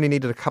 Only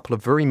needed a couple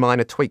of very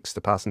minor tweaks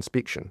to pass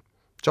inspection.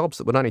 Jobs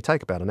that would only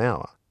take about an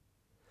hour.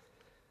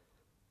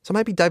 So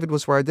maybe David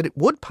was worried that it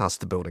would pass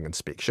the building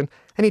inspection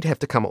and he'd have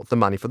to come up with the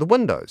money for the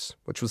windows,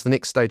 which was the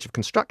next stage of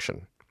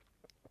construction.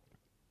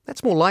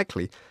 That's more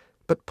likely,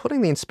 but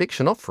putting the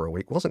inspection off for a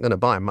week wasn't going to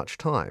buy him much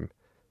time.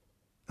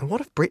 And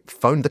what if Brett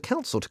phoned the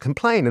council to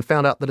complain and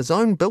found out that his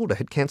own builder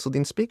had cancelled the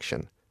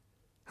inspection?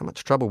 How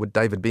much trouble would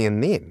David be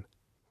in then?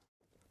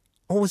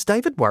 Or was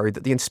David worried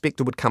that the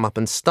inspector would come up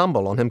and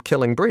stumble on him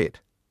killing Brett?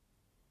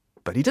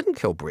 But he didn't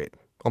kill Brett,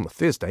 on the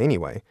Thursday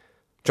anyway.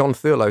 John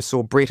Thurlow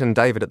saw Brett and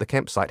David at the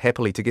campsite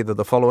happily together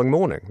the following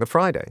morning, the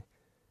Friday.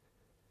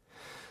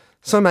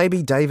 So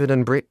maybe David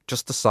and Brett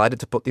just decided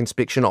to put the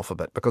inspection off a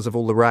bit because of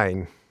all the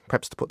rain,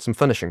 perhaps to put some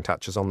finishing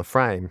touches on the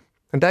frame,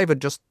 and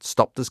David just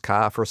stopped his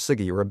car for a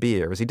ciggy or a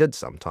beer, as he did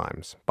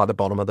sometimes, by the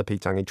bottom of the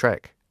Pitangi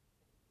track.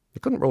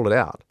 You couldn't rule it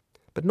out,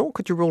 but nor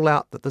could you rule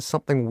out that there's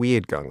something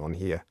weird going on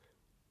here.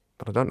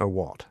 But I don't know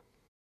what.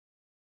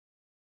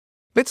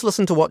 Let's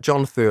listen to what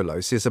John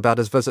Thurlow says about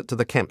his visit to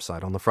the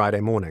campsite on the Friday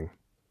morning.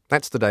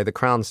 That's the day the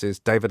Crown says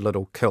David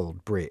Lyttle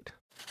killed Brett.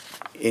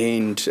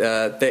 And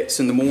that's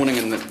in the morning,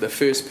 and the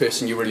first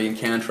person you really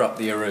encounter up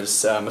there is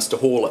Mr.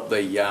 Hall at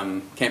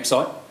the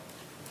campsite.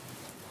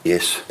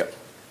 Yes. Yep.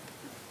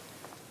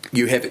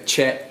 You have a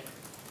chat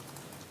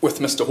with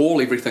Mr.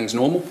 Hall, everything's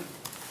normal?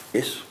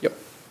 Yes.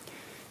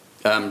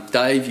 Yep.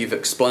 Dave, you've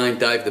explained,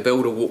 Dave the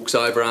builder walks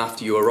over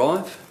after you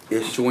arrive.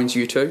 Yes. Joins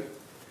you two.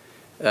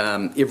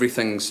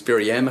 Everything's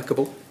very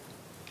amicable.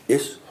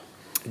 Yes.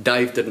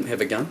 Dave didn't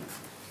have a gun.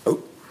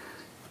 Oh.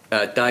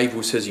 Dave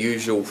was his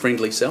usual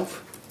friendly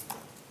self.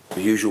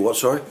 The usual what,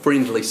 sorry?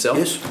 Friendly self.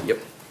 Yes. Yep.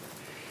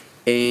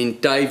 And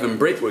Dave and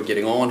Brett were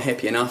getting on,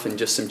 happy enough, and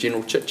just some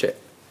general chit-chat.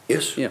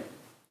 Yes. Yeah.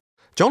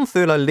 John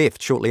Thurlow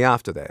left shortly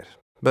after that,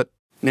 but...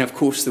 Now, of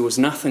course, there was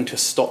nothing to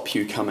stop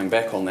you coming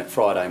back on that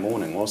Friday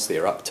morning, was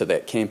there, up to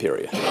that camp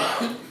area?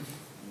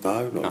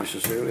 No, not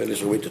necessarily,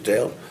 unless I went to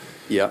town.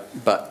 Yeah,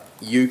 but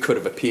you could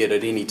have appeared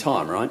at any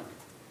time, right?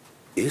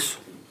 Yes.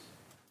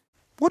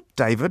 Would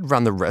David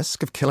run the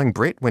risk of killing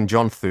Brett when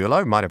John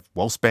Thurlow might have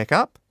waltzed back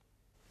up?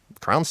 The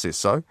Crown says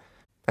so,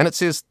 and it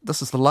says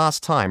this is the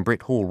last time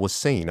Brett Hall was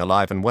seen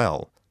alive and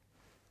well.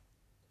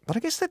 But I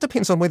guess that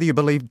depends on whether you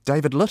believe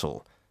David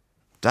Lyttle.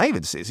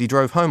 David says he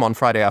drove home on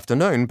Friday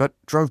afternoon, but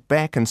drove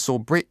back and saw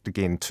Brett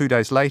again 2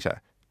 days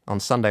later, on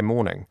Sunday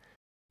morning.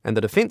 And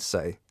the defence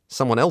say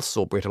someone else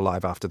saw Brett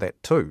alive after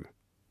that too.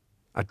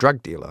 A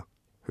drug dealer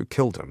who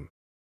killed him.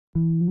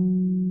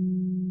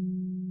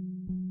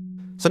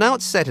 So now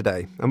it's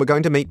Saturday, and we're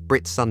going to meet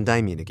Brett's son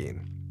Damien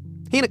again.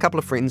 He and a couple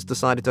of friends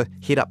decided to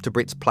head up to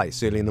Brett's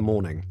place early in the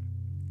morning.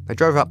 They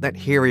drove up that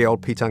hairy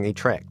old Pitangi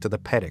track to the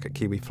paddock at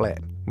Kiwi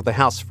Flat, with the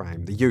house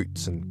frame, the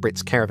utes, and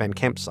Brett's caravan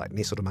campsite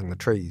nestled among the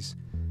trees.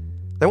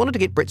 They wanted to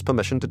get Brett's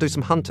permission to do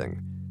some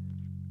hunting.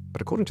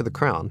 But according to the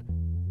Crown,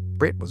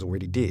 Brett was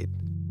already dead.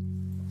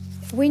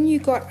 When you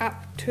got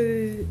up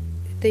to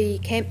the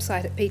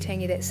campsite at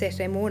Pitangi that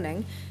Saturday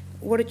morning,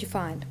 what did you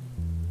find?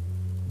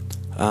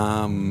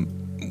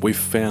 We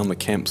found the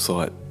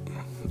campsite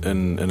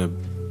in a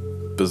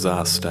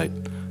bizarre state.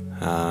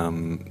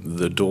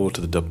 The door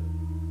to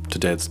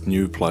Dad's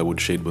new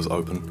plywood shed was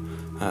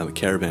open. The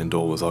caravan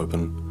door was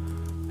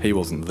open. He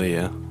wasn't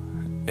there,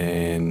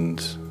 and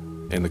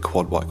the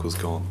quad bike was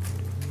gone.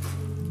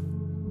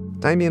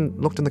 Damien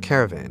looked in the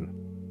caravan.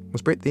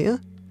 Was Brett there?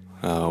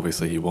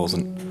 Obviously he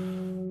wasn't.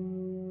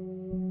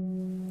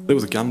 There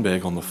was a gun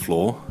bag on the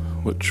floor,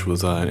 which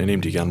was an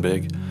empty gun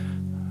bag.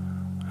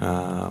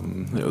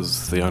 It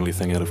was the only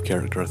thing out of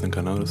character I think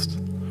I noticed.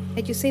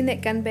 Had you seen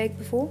that gun bag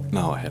before?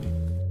 No, I hadn't.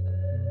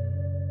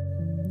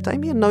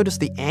 Damien noticed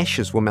the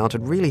ashes were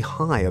mounted really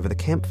high over the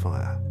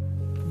campfire.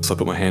 So I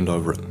put my hand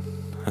over it,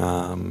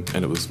 and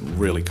it was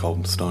really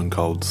cold, stone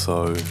cold,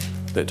 so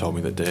that told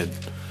me that Dad,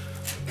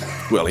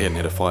 well, he hadn't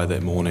had a fire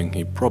that morning.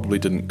 He probably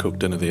didn't cook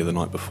dinner there the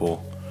night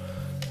before.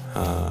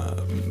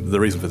 The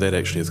reason for that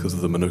actually is because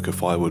of the manuka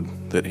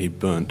firewood that he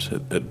burnt.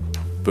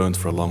 It burns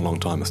for a long, long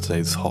time. It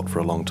stays hot for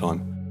a long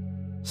time.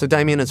 So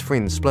Damien and his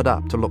friends split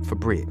up to look for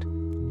Brett.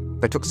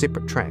 They took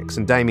separate tracks,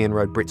 and Damien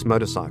rode Brett's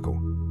motorcycle.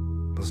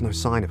 There was no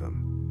sign of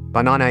him.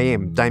 By 9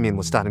 a.m, Damien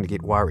was starting to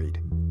get worried.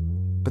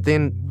 But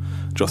then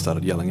Josh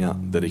started yelling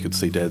out that he could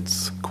see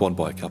Dad's quad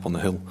bike up on the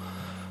hill.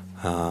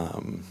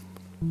 And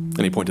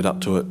he pointed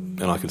up to it,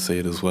 and I could see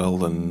it as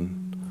well,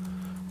 and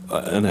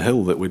in a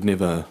hill that we'd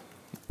never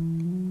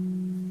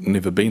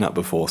been up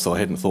before, so I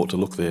hadn't thought to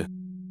look there.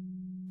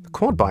 The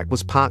quad bike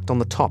was parked on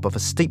the top of a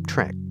steep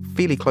track,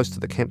 fairly close to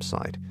the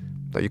campsite,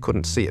 though you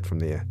couldn't see it from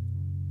there.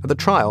 At the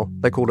trial,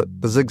 they called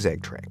it the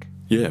zigzag track.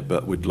 Yeah,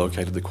 but we'd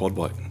located the quad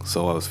bike,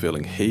 so I was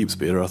feeling heaps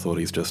better. I thought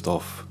he's just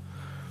off.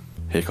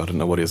 Heck, I didn't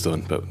know what he was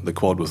doing, but the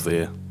quad was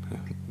there.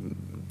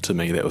 To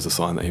me, that was a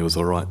sign that he was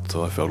all right,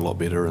 so I felt a lot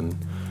better, and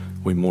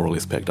we more or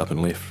less packed up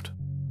and left.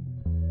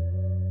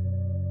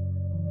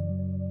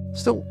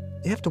 Still,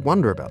 you have to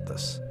wonder about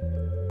this.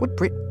 Would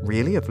Brett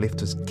really have left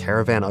his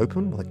caravan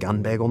open with a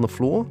gun bag on the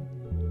floor?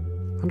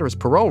 Under his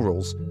parole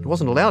rules, he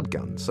wasn't allowed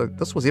guns, so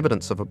this was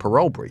evidence of a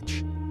parole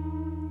breach.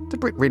 Did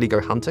Brett really go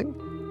hunting?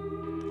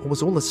 Or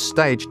was all this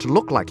staged to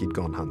look like he'd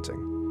gone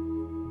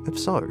hunting? If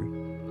so,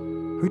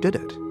 who did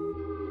it?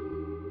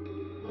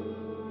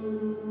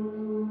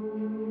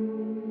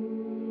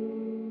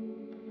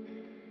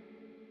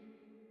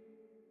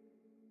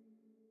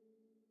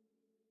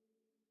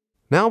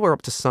 Now we're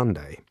up to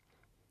Sunday.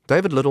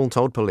 David Lyttle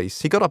told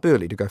police he got up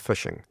early to go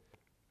fishing.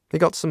 He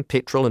got some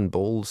petrol and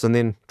bulls and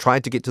then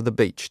tried to get to the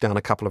beach down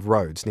a couple of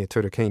roads near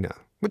Turakina,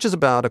 which is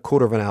about a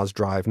quarter of an hour's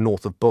drive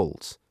north of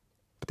Bulls,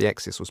 but the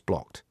access was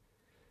blocked.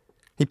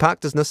 He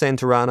parked his Nissan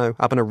Terrano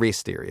up in a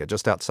rest area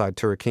just outside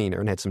Turakina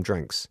and had some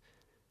drinks.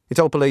 He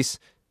told police,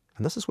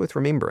 and this is worth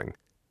remembering,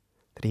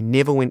 that he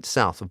never went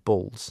south of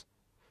Bulls.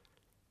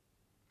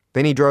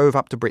 Then he drove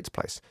up to Brett's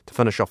place to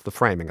finish off the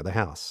framing of the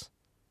house.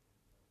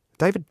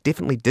 David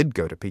definitely did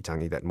go to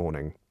Pitangi that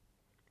morning.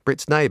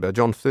 Brett's neighbour,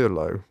 John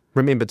Thurlow,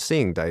 remembered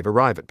seeing Dave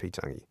arrive at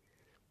Pitangi.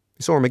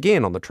 He saw him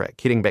again on the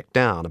track, heading back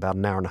down about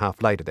an hour and a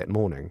half later that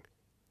morning.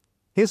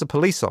 Here's a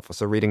police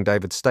officer reading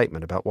David's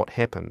statement about what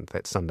happened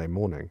that Sunday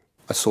morning.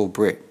 I saw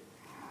Brett.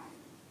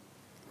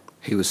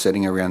 He was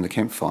sitting around the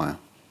campfire.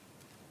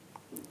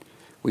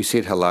 We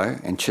said hello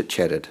and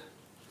chit-chatted.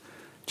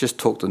 Just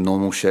talked the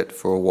normal shit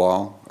for a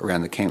while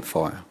around the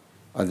campfire.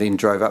 I then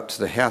drove up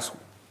to the house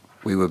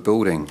we were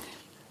building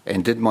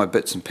and did my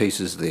bits and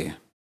pieces there.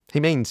 He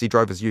means he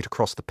drove his ute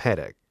across the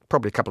paddock,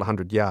 probably a couple of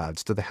 100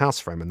 yards, to the house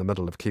frame in the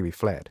middle of Kiwi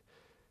Flat.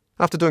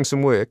 After doing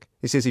some work,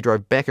 he says he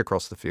drove back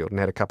across the field and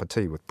had a cup of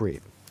tea with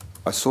Brett.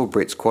 I saw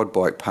Brett's quad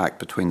bike parked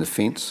between the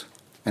fence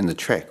and the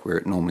track where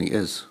it normally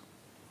is.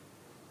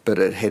 But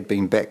it had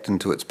been backed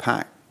into its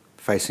park,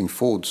 facing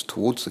forwards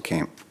towards the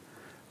camp,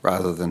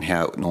 rather than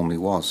how it normally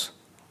was.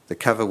 The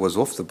cover was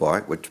off the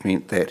bike, which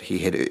meant that he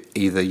had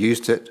either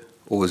used it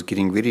or was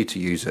getting ready to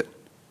use it,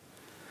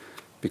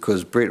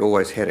 because Brett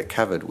always had it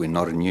covered when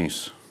not in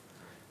use.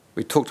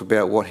 We talked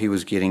about what he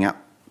was getting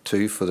up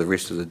to for the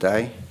rest of the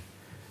day,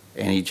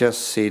 and he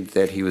just said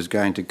that he was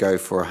going to go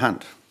for a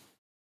hunt.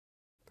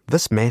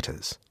 This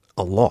matters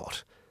a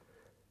lot.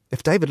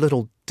 If David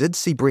Lyttle did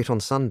see Brett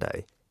on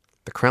Sunday,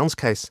 the Crown's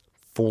case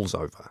falls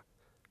over.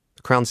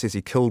 The Crown says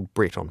he killed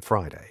Brett on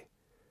Friday.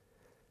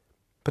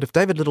 But if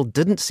David Lyttle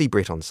didn't see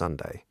Brett on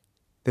Sunday,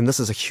 then this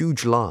is a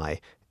huge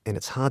lie, and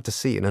it's hard to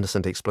see an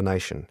innocent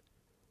explanation.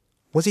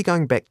 Was he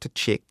going back to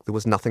check there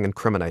was nothing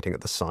incriminating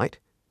at the site,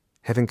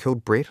 having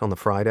killed Brett on the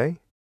Friday?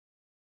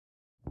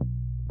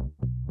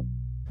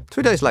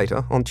 2 days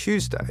later, on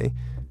Tuesday,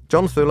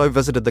 John Thurlow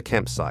visited the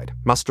campsite,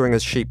 mustering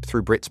his sheep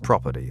through Brett's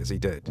property as he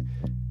did.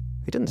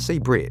 He didn't see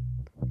Brett,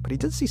 but he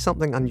did see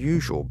something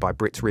unusual by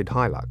Brett's red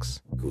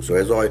Hilux. So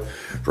as I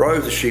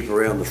drove the sheep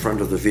around the front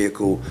of the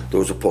vehicle, there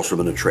was a possum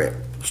in a trap,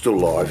 still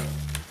alive,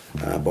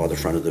 by the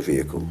front of the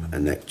vehicle,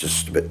 and that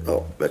just a bit,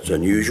 that's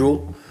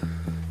unusual.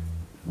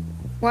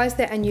 Why is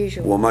that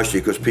unusual? Well, mostly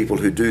because people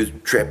who do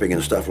trapping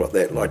and stuff like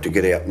that like to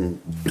get out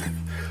and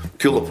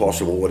kill the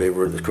possum or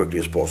whatever as quickly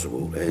as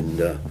possible, and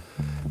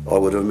I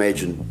would have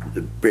imagined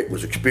that Brett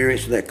was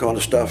experienced in that kind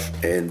of stuff,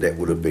 and that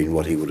would have been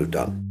what he would have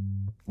done.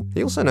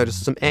 He also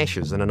noticed some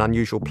ashes in an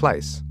unusual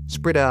place,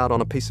 spread out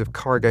on a piece of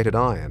corrugated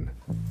iron.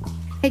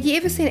 Had you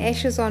ever seen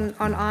ashes on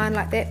iron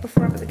like that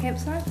before up at the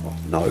campsite?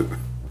 No.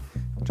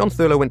 John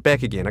Thurlow went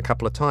back again a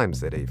couple of times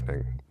that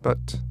evening,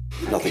 but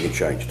nothing had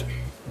changed.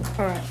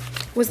 All right.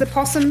 Was the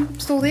possum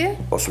still there?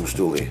 Possum was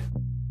still there.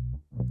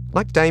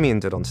 Like Damien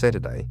did on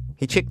Saturday,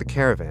 he checked the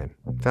caravan,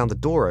 found the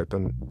door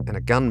open and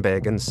a gun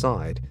bag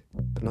inside,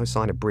 but no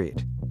sign of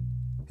Brett.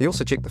 He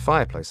also checked the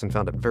fireplace and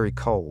found it very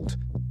cold,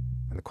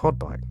 and the quad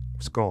bike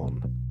was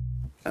gone.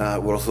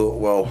 Well, I thought,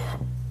 well,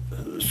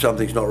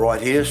 something's not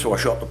right here, so I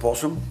shot the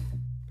possum.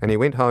 And he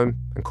went home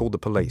and called the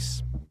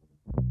police.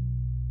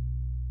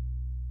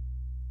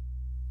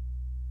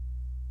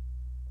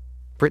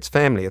 Brett's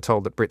family are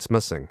told that Brett's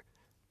missing.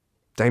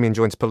 Damien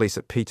joins police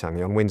at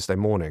Pitangi on Wednesday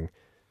morning.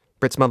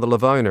 Brett's mother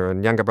Lavona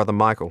and younger brother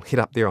Michael head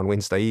up there on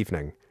Wednesday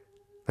evening.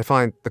 They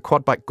find the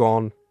quad bike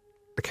gone,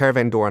 the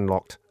caravan door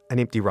unlocked, an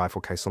empty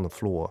rifle case on the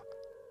floor.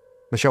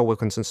 Michelle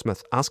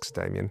Wilkinson-Smith asks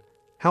Damien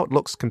how it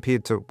looks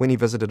compared to when he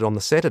visited on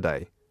the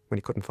Saturday when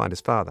he couldn't find his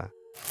father.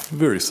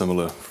 Very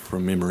similar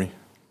from memory.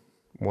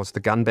 Was the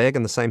gun bag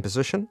in the same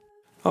position?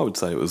 I would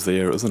say it was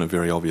there. It was in a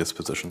very obvious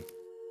position.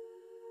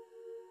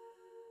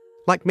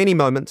 Like many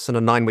moments in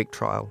a 9-week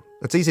trial,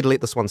 it's easy to let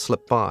this one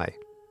slip by.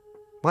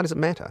 Why does it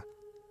matter?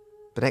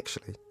 But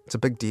actually, it's a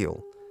big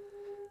deal.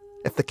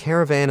 If the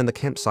caravan and the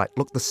campsite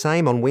looked the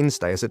same on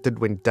Wednesday as it did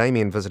when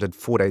Damien visited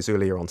 4 days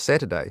earlier on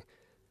Saturday,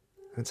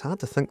 it's hard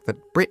to think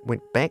that Brett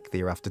went back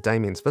there after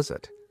Damien's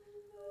visit.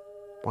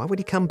 Why would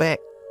he come back,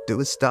 do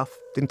his stuff,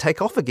 then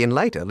take off again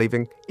later,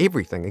 leaving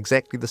everything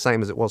exactly the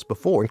same as it was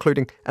before,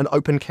 including an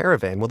open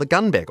caravan with a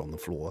gun bag on the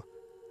floor,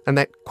 and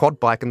that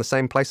quad bike in the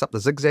same place up the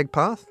zigzag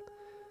path?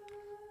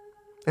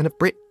 And if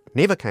Brett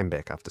never came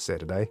back after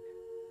Saturday,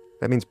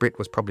 that means Brett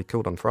was probably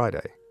killed on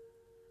Friday,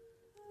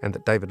 and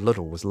that David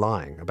Lyttle was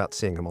lying about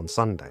seeing him on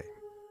Sunday.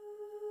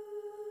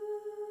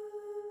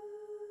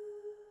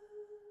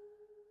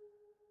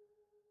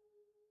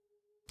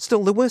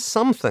 Still, there were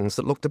some things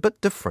that looked a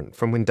bit different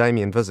from when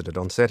Damien visited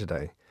on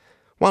Saturday.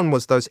 One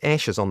was those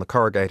ashes on the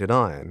corrugated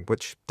iron,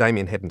 which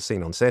Damien hadn't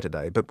seen on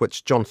Saturday, but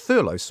which John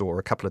Thurlow saw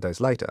a couple of days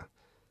later.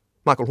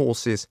 Michael Hall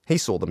says he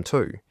saw them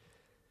too.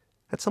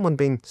 Had someone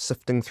been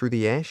sifting through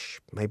the ash,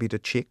 maybe to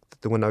check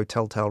that there were no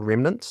telltale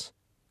remnants?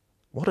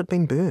 What had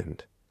been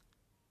burned?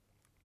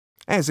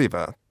 As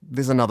ever,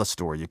 there's another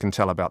story you can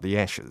tell about the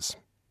ashes.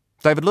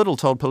 David Lyttle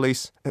told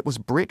police it was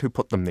Brett who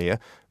put them there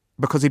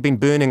because he'd been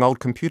burning old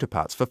computer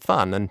parts for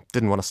fun and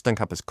didn't want to stink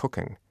up his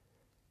cooking.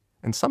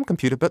 And some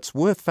computer bits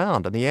were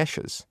found in the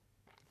ashes.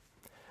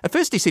 At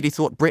first he said he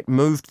thought Brett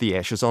moved the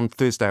ashes on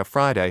Thursday or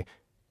Friday,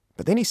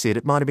 but then he said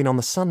it might have been on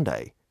the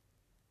Sunday.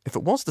 If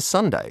it was the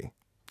Sunday,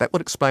 that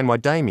would explain why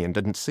Damien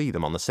didn't see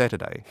them on the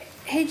Saturday.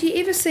 Had you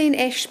ever seen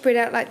ash spread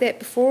out like that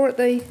before at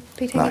the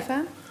Pitangi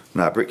farm?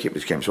 No, Brett kept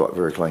his campsite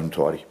very clean and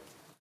tidy.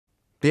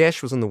 The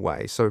ash was in the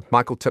way, so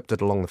Michael tipped it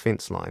along the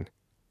fence line.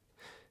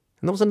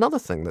 And there was another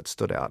thing that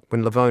stood out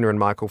when Lavona and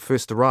Michael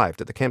first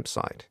arrived at the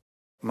campsite.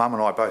 Mum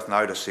and I both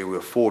noticed there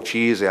were 4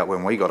 chairs out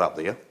when we got up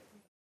there.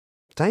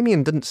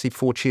 Damien didn't see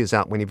 4 chairs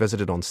out when he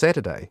visited on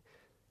Saturday.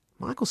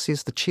 Michael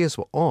says the chairs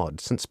were odd,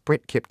 since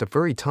Brett kept a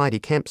very tidy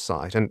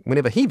campsite, and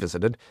whenever he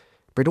visited,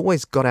 Brett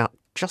always got out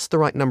just the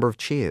right number of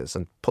chairs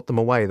and put them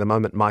away the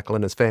moment Michael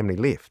and his family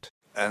left.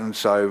 And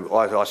so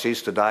I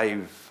says to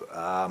Dave,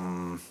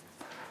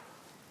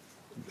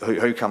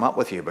 who come up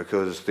with you?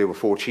 Because there were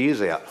 4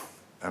 chairs out.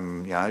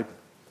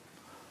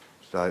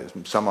 So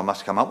someone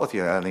must come up with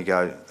you. And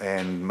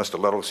and Mr.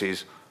 Lyttle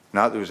says,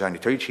 no, there was only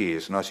 2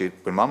 chairs. And I said,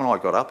 when Mum and I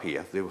got up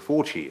here, there were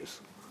 4 chairs.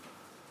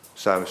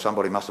 So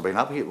somebody must have been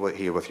up here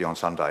with you on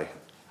Sunday.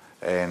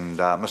 And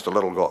Mr.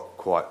 Lyttle got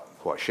quite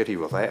shitty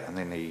with that, and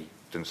then he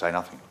didn't say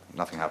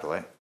nothing after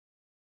that.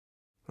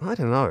 I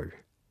don't know.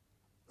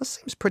 This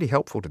seems pretty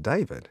helpful to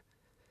David.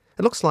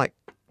 It looks like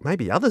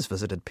maybe others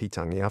visited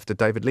Pitangi after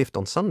David left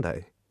on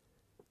Sunday.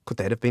 Could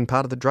that have been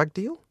part of the drug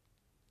deal?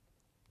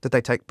 Did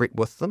they take Brett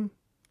with them,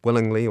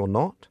 willingly or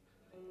not?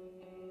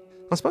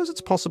 I suppose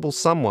it's possible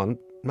someone,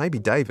 maybe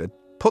David,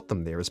 put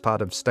them there as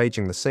part of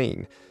staging the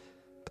scene.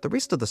 But But the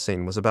rest of the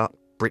scene was about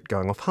Brett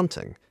going off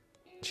hunting.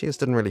 Chairs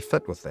didn't really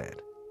fit with that.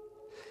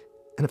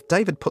 And if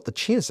David put the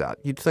chairs out,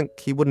 you'd think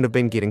he wouldn't have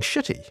been getting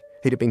shitty.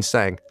 He'd have been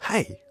saying,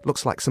 "Hey,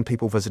 looks like some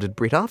people visited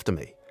Brett after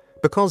me."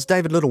 Because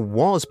David Lyttle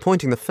was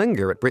pointing the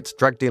finger at Brett's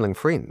drug-dealing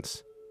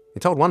friends. He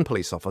told one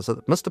police officer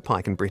that Mr.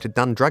 Pike and Brett had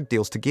done drug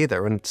deals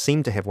together and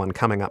seemed to have one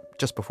coming up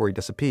just before he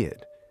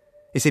disappeared.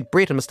 He said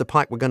Brett and Mr.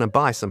 Pike were going to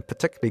buy some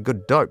particularly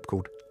good dope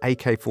called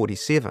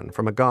AK-47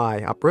 from a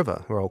guy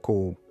upriver who I'll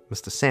call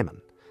Mr.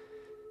 Salmon.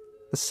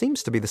 This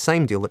seems to be the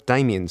same deal that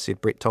Damien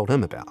said Brett told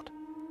him about.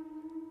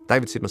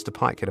 David said Mr.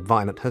 Pike had a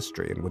violent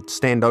history and would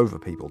stand over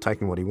people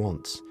taking what he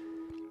wants.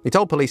 He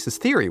told police his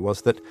theory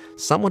was that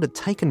someone had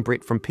taken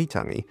Brett from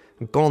Pitangi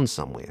and gone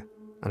somewhere,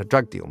 and a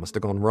drug deal must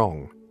have gone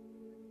wrong.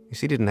 He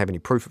said he didn't have any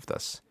proof of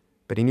this,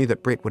 but he knew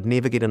that Brett would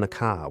never get in a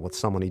car with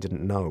someone he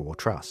didn't know or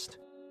trust.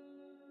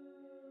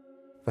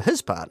 For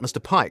his part,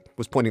 Mr. Pike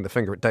was pointing the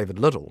finger at David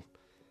Lyttle.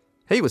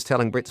 He was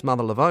telling Brett's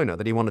mother Lavona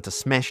that he wanted to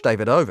smash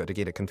David over to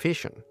get a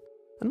confession.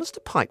 And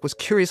Mr. Pike was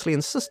curiously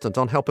insistent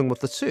on helping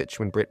with the search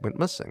when Brett went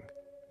missing.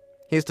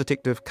 Here's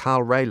Detective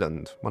Carl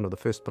Rayland, one of the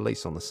first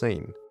police on the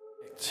scene.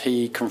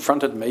 He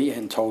confronted me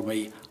and told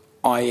me,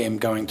 "I am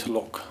going to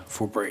look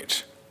for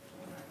Brett."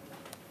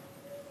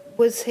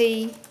 Did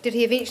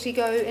he eventually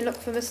go and look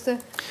for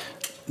Mr.?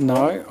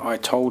 No, I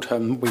told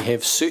him we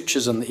have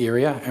searchers in the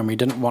area and we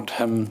didn't want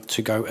him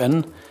to go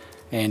in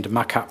and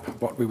muck up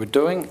what we were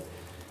doing.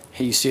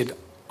 He said,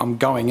 "I'm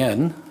going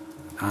in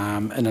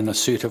an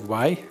assertive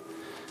way,"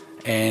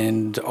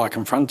 and I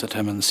confronted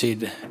him and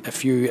said,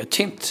 "If you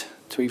attempt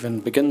to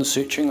even begin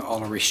searching,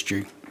 I'll arrest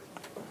you."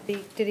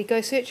 Did he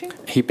go searching?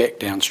 He backed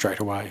down straight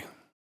away.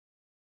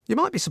 You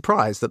might be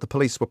surprised that the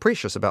police were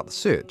precious about the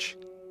search,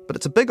 but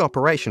it's a big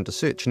operation to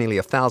search nearly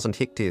 1,000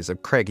 hectares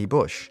of craggy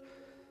bush.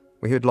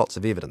 We heard lots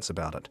of evidence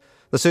about it.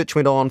 The search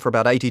went on for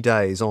about 80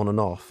 days on and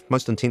off,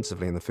 most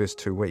intensively in the first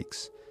 2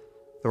 weeks.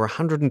 There were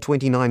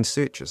 129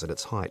 searchers at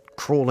its height,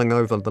 crawling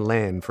over the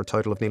land for a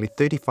total of nearly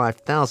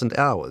 35,000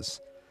 hours.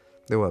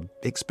 There were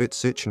expert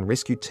search and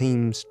rescue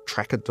teams,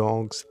 tracker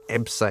dogs,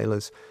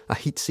 abseilers, a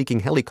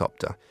heat-seeking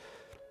helicopter.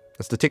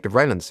 As Detective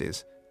Rayland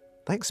says,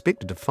 they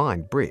expected to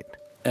find Brett.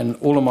 In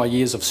all of my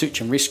years of search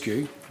and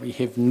rescue, we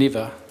have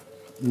never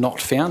not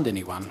found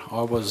anyone.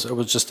 It was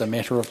just a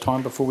matter of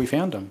time before we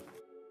found him.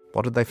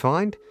 What did they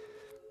find?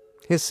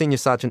 Here's Senior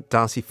Sergeant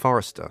Darcy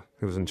Forrester,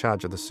 who was in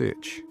charge of the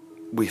search.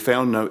 We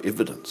found no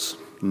evidence,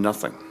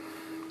 nothing.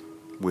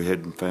 We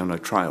had found no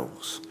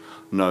trails,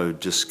 no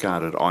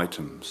discarded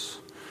items,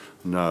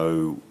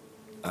 no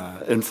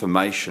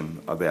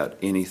information about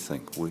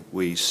anything.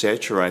 We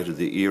saturated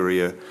the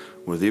area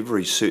with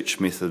every search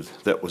method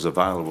that was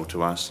available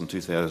to us in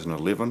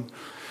 2011.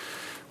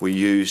 We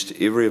used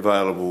every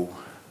available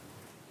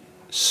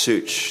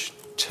search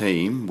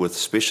team with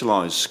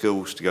specialised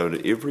skills to go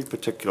to every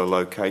particular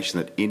location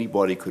that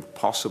anybody could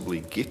possibly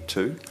get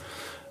to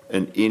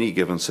in any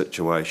given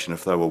situation,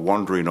 if they were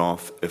wandering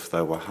off, if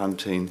they were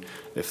hunting,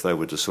 if they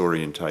were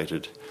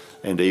disorientated,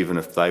 and even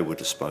if they were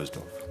disposed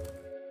of.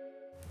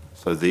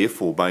 So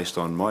therefore, based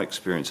on my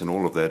experience and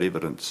all of that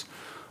evidence,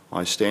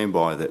 I stand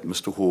by that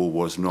Mr. Hall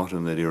was not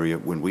in that area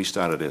when we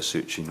started our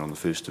searching on the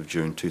 1st of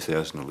June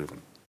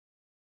 2011.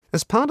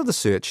 As part of the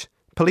search,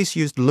 police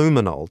used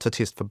luminol to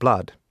test for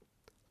blood.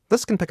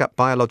 This can pick up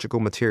biological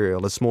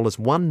material as small as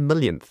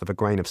 1/1,000,000th of a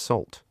grain of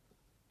salt.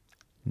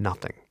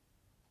 Nothing.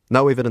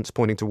 No evidence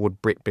pointing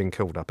toward Brett being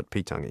killed up at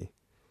Pitangi.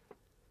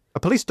 A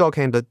police dog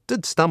handler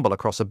did stumble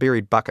across a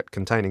buried bucket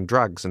containing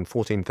drugs and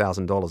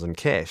 $14,000 in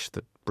cash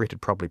that Brett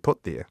had probably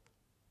put there.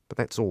 But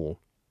that's all.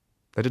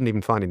 They didn't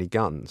even find any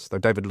guns, though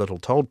David Lyttle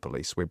told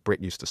police where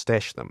Brett used to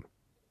stash them.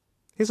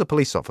 Here's a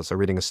police officer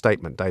reading a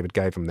statement David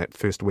gave him that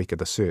first week of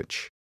the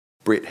search.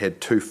 Brett had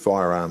 2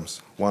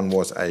 firearms. One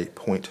was a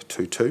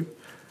 .22,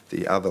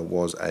 the other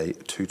was a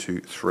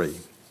 .223.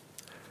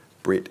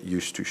 Brett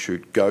used to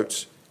shoot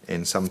goats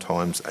and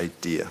sometimes a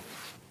deer.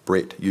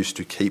 Brett used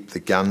to keep the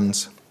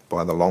guns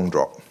by the long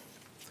drop.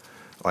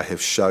 I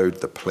have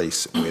showed the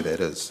police where that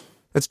is.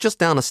 It's just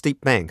down a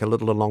steep bank a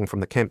little along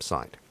from the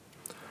campsite.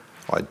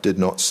 I did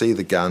not see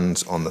the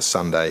guns on the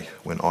Sunday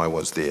when I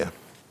was there.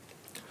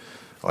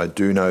 I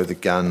do know the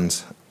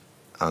guns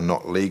are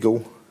not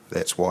legal.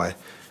 That's why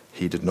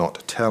he did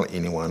not tell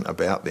anyone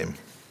about them.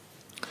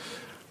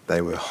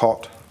 They were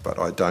hot, but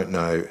I don't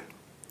know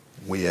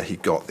where he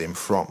got them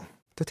from.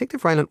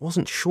 Detective Rayland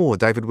wasn't sure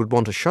David would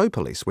want to show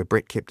police where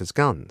Brett kept his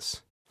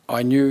guns.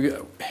 I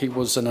knew he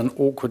was in an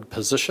awkward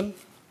position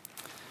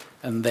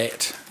and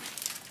that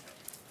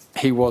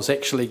he was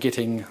actually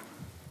getting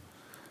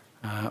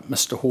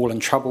Mr. Hall in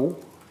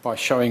trouble by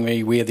showing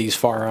me where these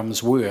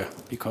firearms were,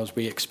 because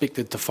we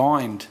expected to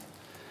find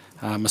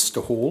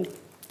Mr. Hall,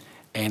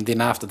 and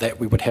then after that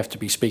we would have to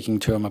be speaking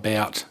to him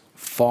about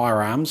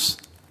firearms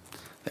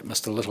that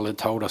Mr. Lyttle had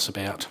told us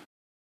about.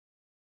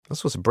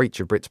 This was a breach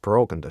of Brett's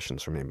parole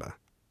conditions, remember.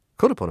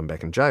 Could have put him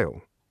back in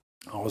jail.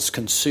 I was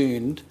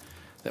concerned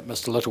that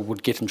Mr. Lyttle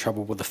would get in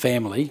trouble with the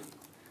family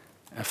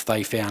if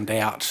they found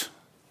out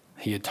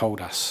he had told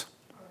us.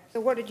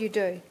 So what did you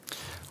do?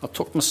 I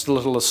took Mr.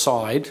 Lyttle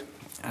aside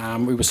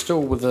We were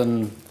still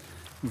within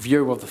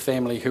view of the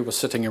family who was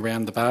sitting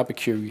around the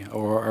barbecue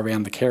or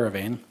around the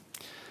caravan,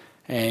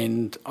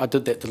 and I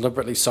did that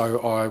deliberately so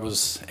I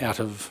was out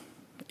of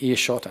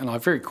earshot, and I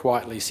very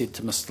quietly said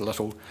to Mr.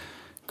 Lyttle,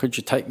 "Could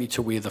you take me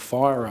to where the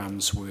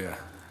firearms were?"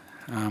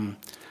 I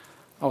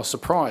was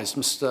surprised.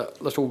 Mr.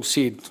 Lyttle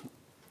said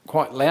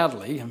quite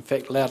loudly, in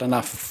fact loud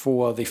enough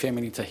for the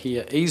family to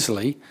hear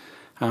easily,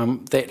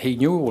 that he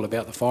knew all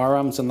about the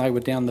firearms and they were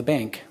down the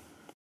bank.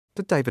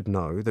 Did David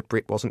know that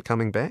Brett wasn't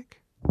coming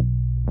back?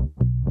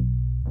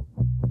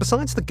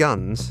 Besides the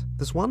guns,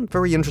 there's one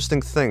very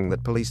interesting thing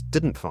that police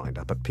didn't find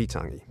up at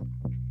Pitangi.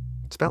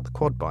 It's about the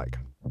quad bike.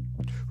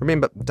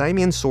 Remember,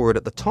 Damien saw it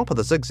at the top of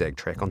the zigzag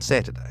track on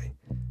Saturday.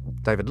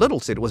 David Lyttle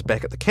said it was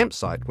back at the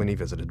campsite when he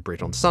visited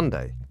Brett on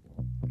Sunday.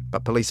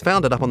 But police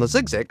found it up on the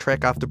zigzag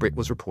track after Brett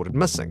was reported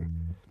missing.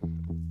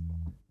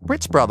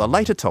 Brett's brother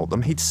later told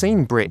them he'd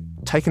seen Brett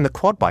taking the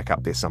quad bike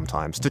up there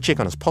sometimes to check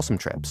on his possum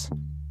traps.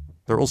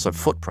 There are also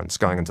footprints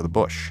going into the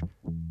bush.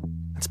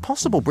 It's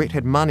possible Brett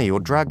had money or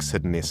drugs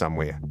hidden there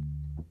somewhere.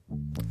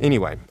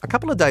 Anyway, a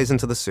couple of days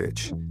into the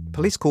search,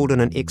 police called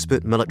in an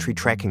expert military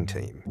tracking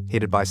team,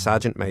 headed by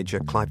Sergeant Major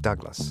Clive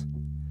Douglas.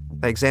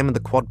 They examined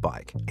the quad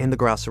bike and the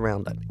grass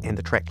around it and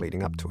the track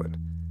leading up to it.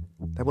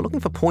 They were looking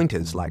for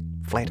pointers like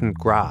flattened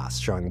grass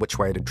showing which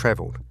way it had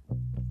travelled.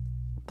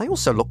 They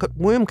also looked at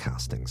worm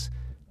castings.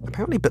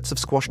 Apparently bits of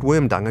squashed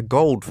worm dung are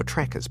gold for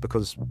trackers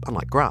because,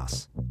 unlike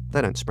grass,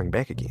 they don't spring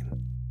back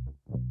again.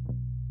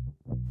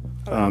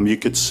 You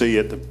could see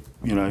at the,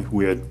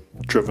 we had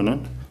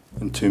driven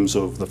in terms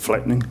of the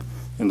flattening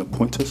and the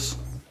pointers.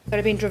 That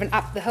had been driven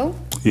up the hill?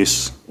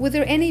 Yes. Were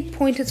there any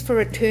pointers for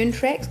return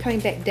tracks coming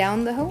back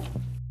down the hill?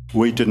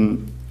 We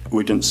didn't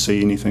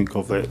see anything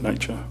of that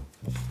nature.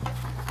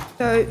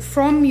 So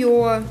from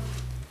your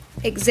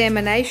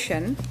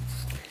examination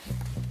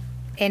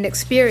and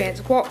experience,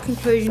 what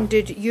conclusion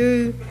did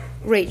you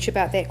reach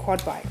about that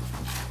quad bike?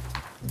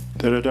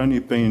 That it had only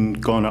been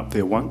gone up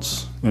there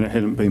once and it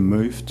hadn't been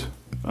moved,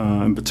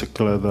 in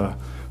particular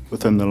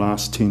within the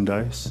last 10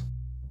 days.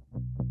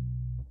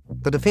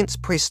 The defence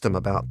pressed him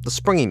about the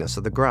springiness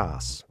of the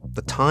grass,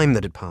 the time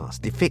that had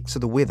passed, the effects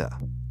of the weather.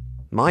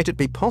 Might it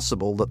be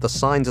possible that the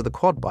signs of the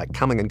quad bike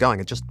coming and going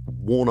had just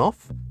worn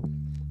off?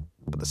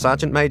 But the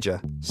Sergeant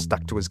Major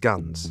stuck to his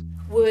guns.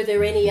 Were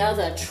there any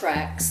other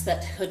tracks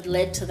that had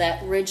led to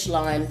that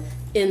ridgeline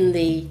in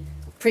the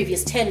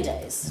previous 10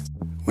 days?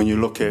 When you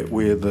look at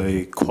where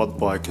the quad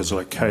bike is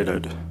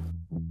located,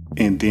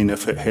 and then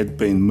if it had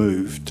been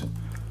moved,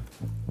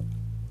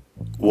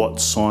 what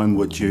sign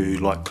would you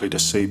likely to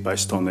see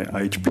based on that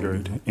age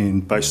period?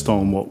 And based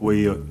on what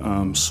we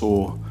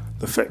saw,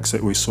 the facts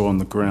that we saw on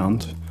the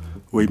ground,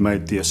 we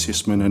made the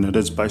assessment, and it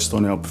is based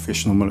on our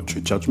professional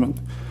military judgment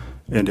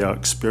and our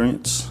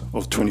experience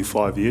of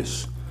 25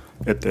 years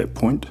at that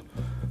point,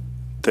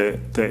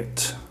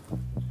 that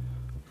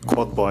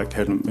quad bike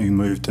hadn't been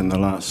moved within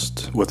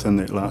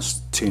that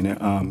last 10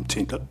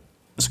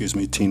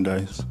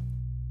 days.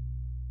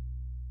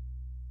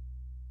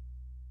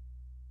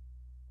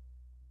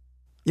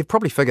 You've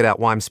probably figured out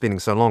why I'm spending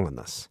so long on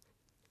this.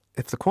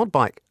 If the quad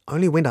bike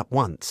only went up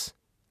once,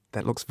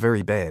 that looks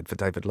very bad for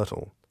David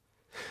Lyttle.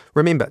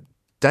 Remember,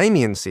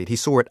 Damien said he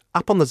saw it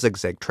up on the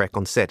zigzag track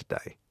on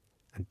Saturday,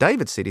 and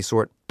David said he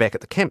saw it back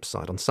at the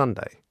campsite on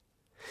Sunday.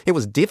 It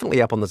was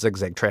definitely up on the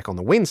zigzag track on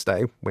the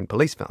Wednesday when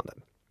police found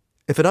it.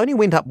 If it only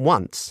went up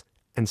once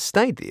and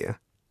stayed there,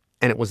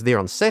 and it was there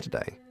on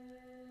Saturday,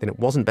 then it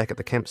wasn't back at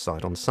the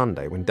campsite on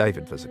Sunday when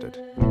David visited.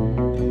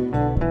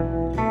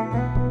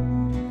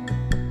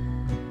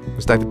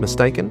 Was David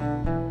mistaken?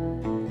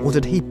 Or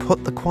did he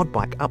put the quad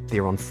bike up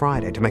there on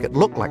Friday to make it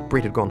look like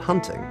Brett had gone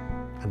hunting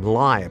and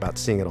lie about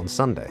seeing it on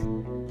Sunday?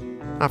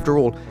 After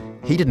all,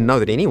 he didn't know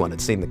that anyone had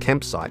seen the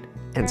campsite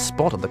and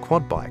spotted the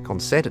quad bike on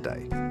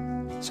Saturday,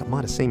 so it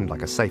might have seemed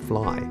like a safe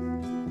lie.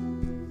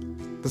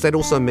 Does that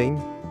also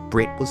mean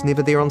Brett was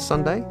never there on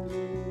Sunday?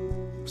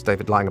 Was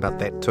David lying about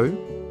that too?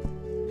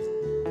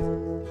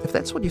 If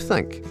that's what you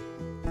think,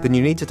 then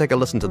you need to take a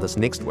listen to this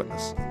next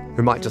witness,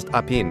 who might just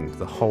upend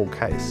the whole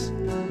case.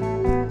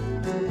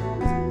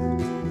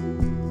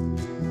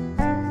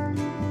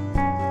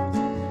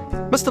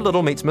 Mr.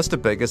 Lyttle Meets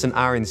Mr. Big is an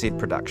RNZ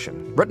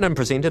production, written and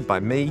presented by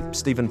me,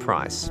 Stephen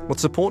Price, with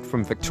support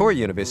from Victoria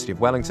University of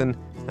Wellington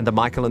and the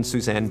Michael and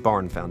Suzanne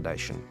Boren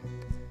Foundation.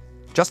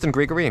 Justin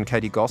Gregory and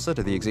Katie Gossett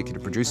are the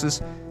executive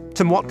producers.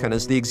 Tim Watkin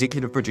is the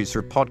executive producer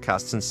of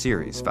podcasts and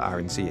series for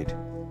RNZ.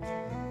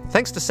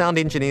 Thanks to sound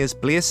engineers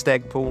Blair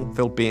Stagpool,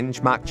 Phil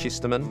Benge, Mark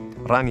Chesterman,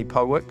 Rangi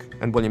Powick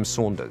and William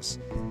Saunders.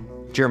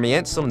 Jeremy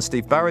Ansell and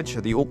Steve Burridge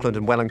are the Auckland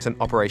and Wellington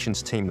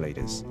operations team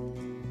leaders.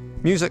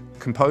 Music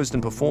composed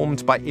and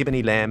performed by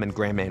Ebony Lamb and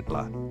Graham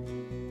Antler.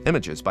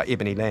 Images by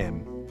Ebony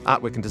Lamb.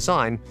 Artwork and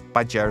design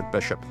by Jared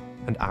Bishop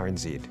and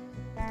RNZ.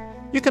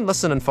 You can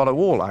listen and follow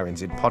all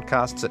RNZ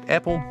podcasts at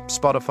Apple,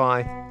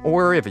 Spotify, or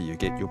wherever you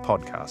get your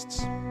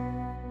podcasts.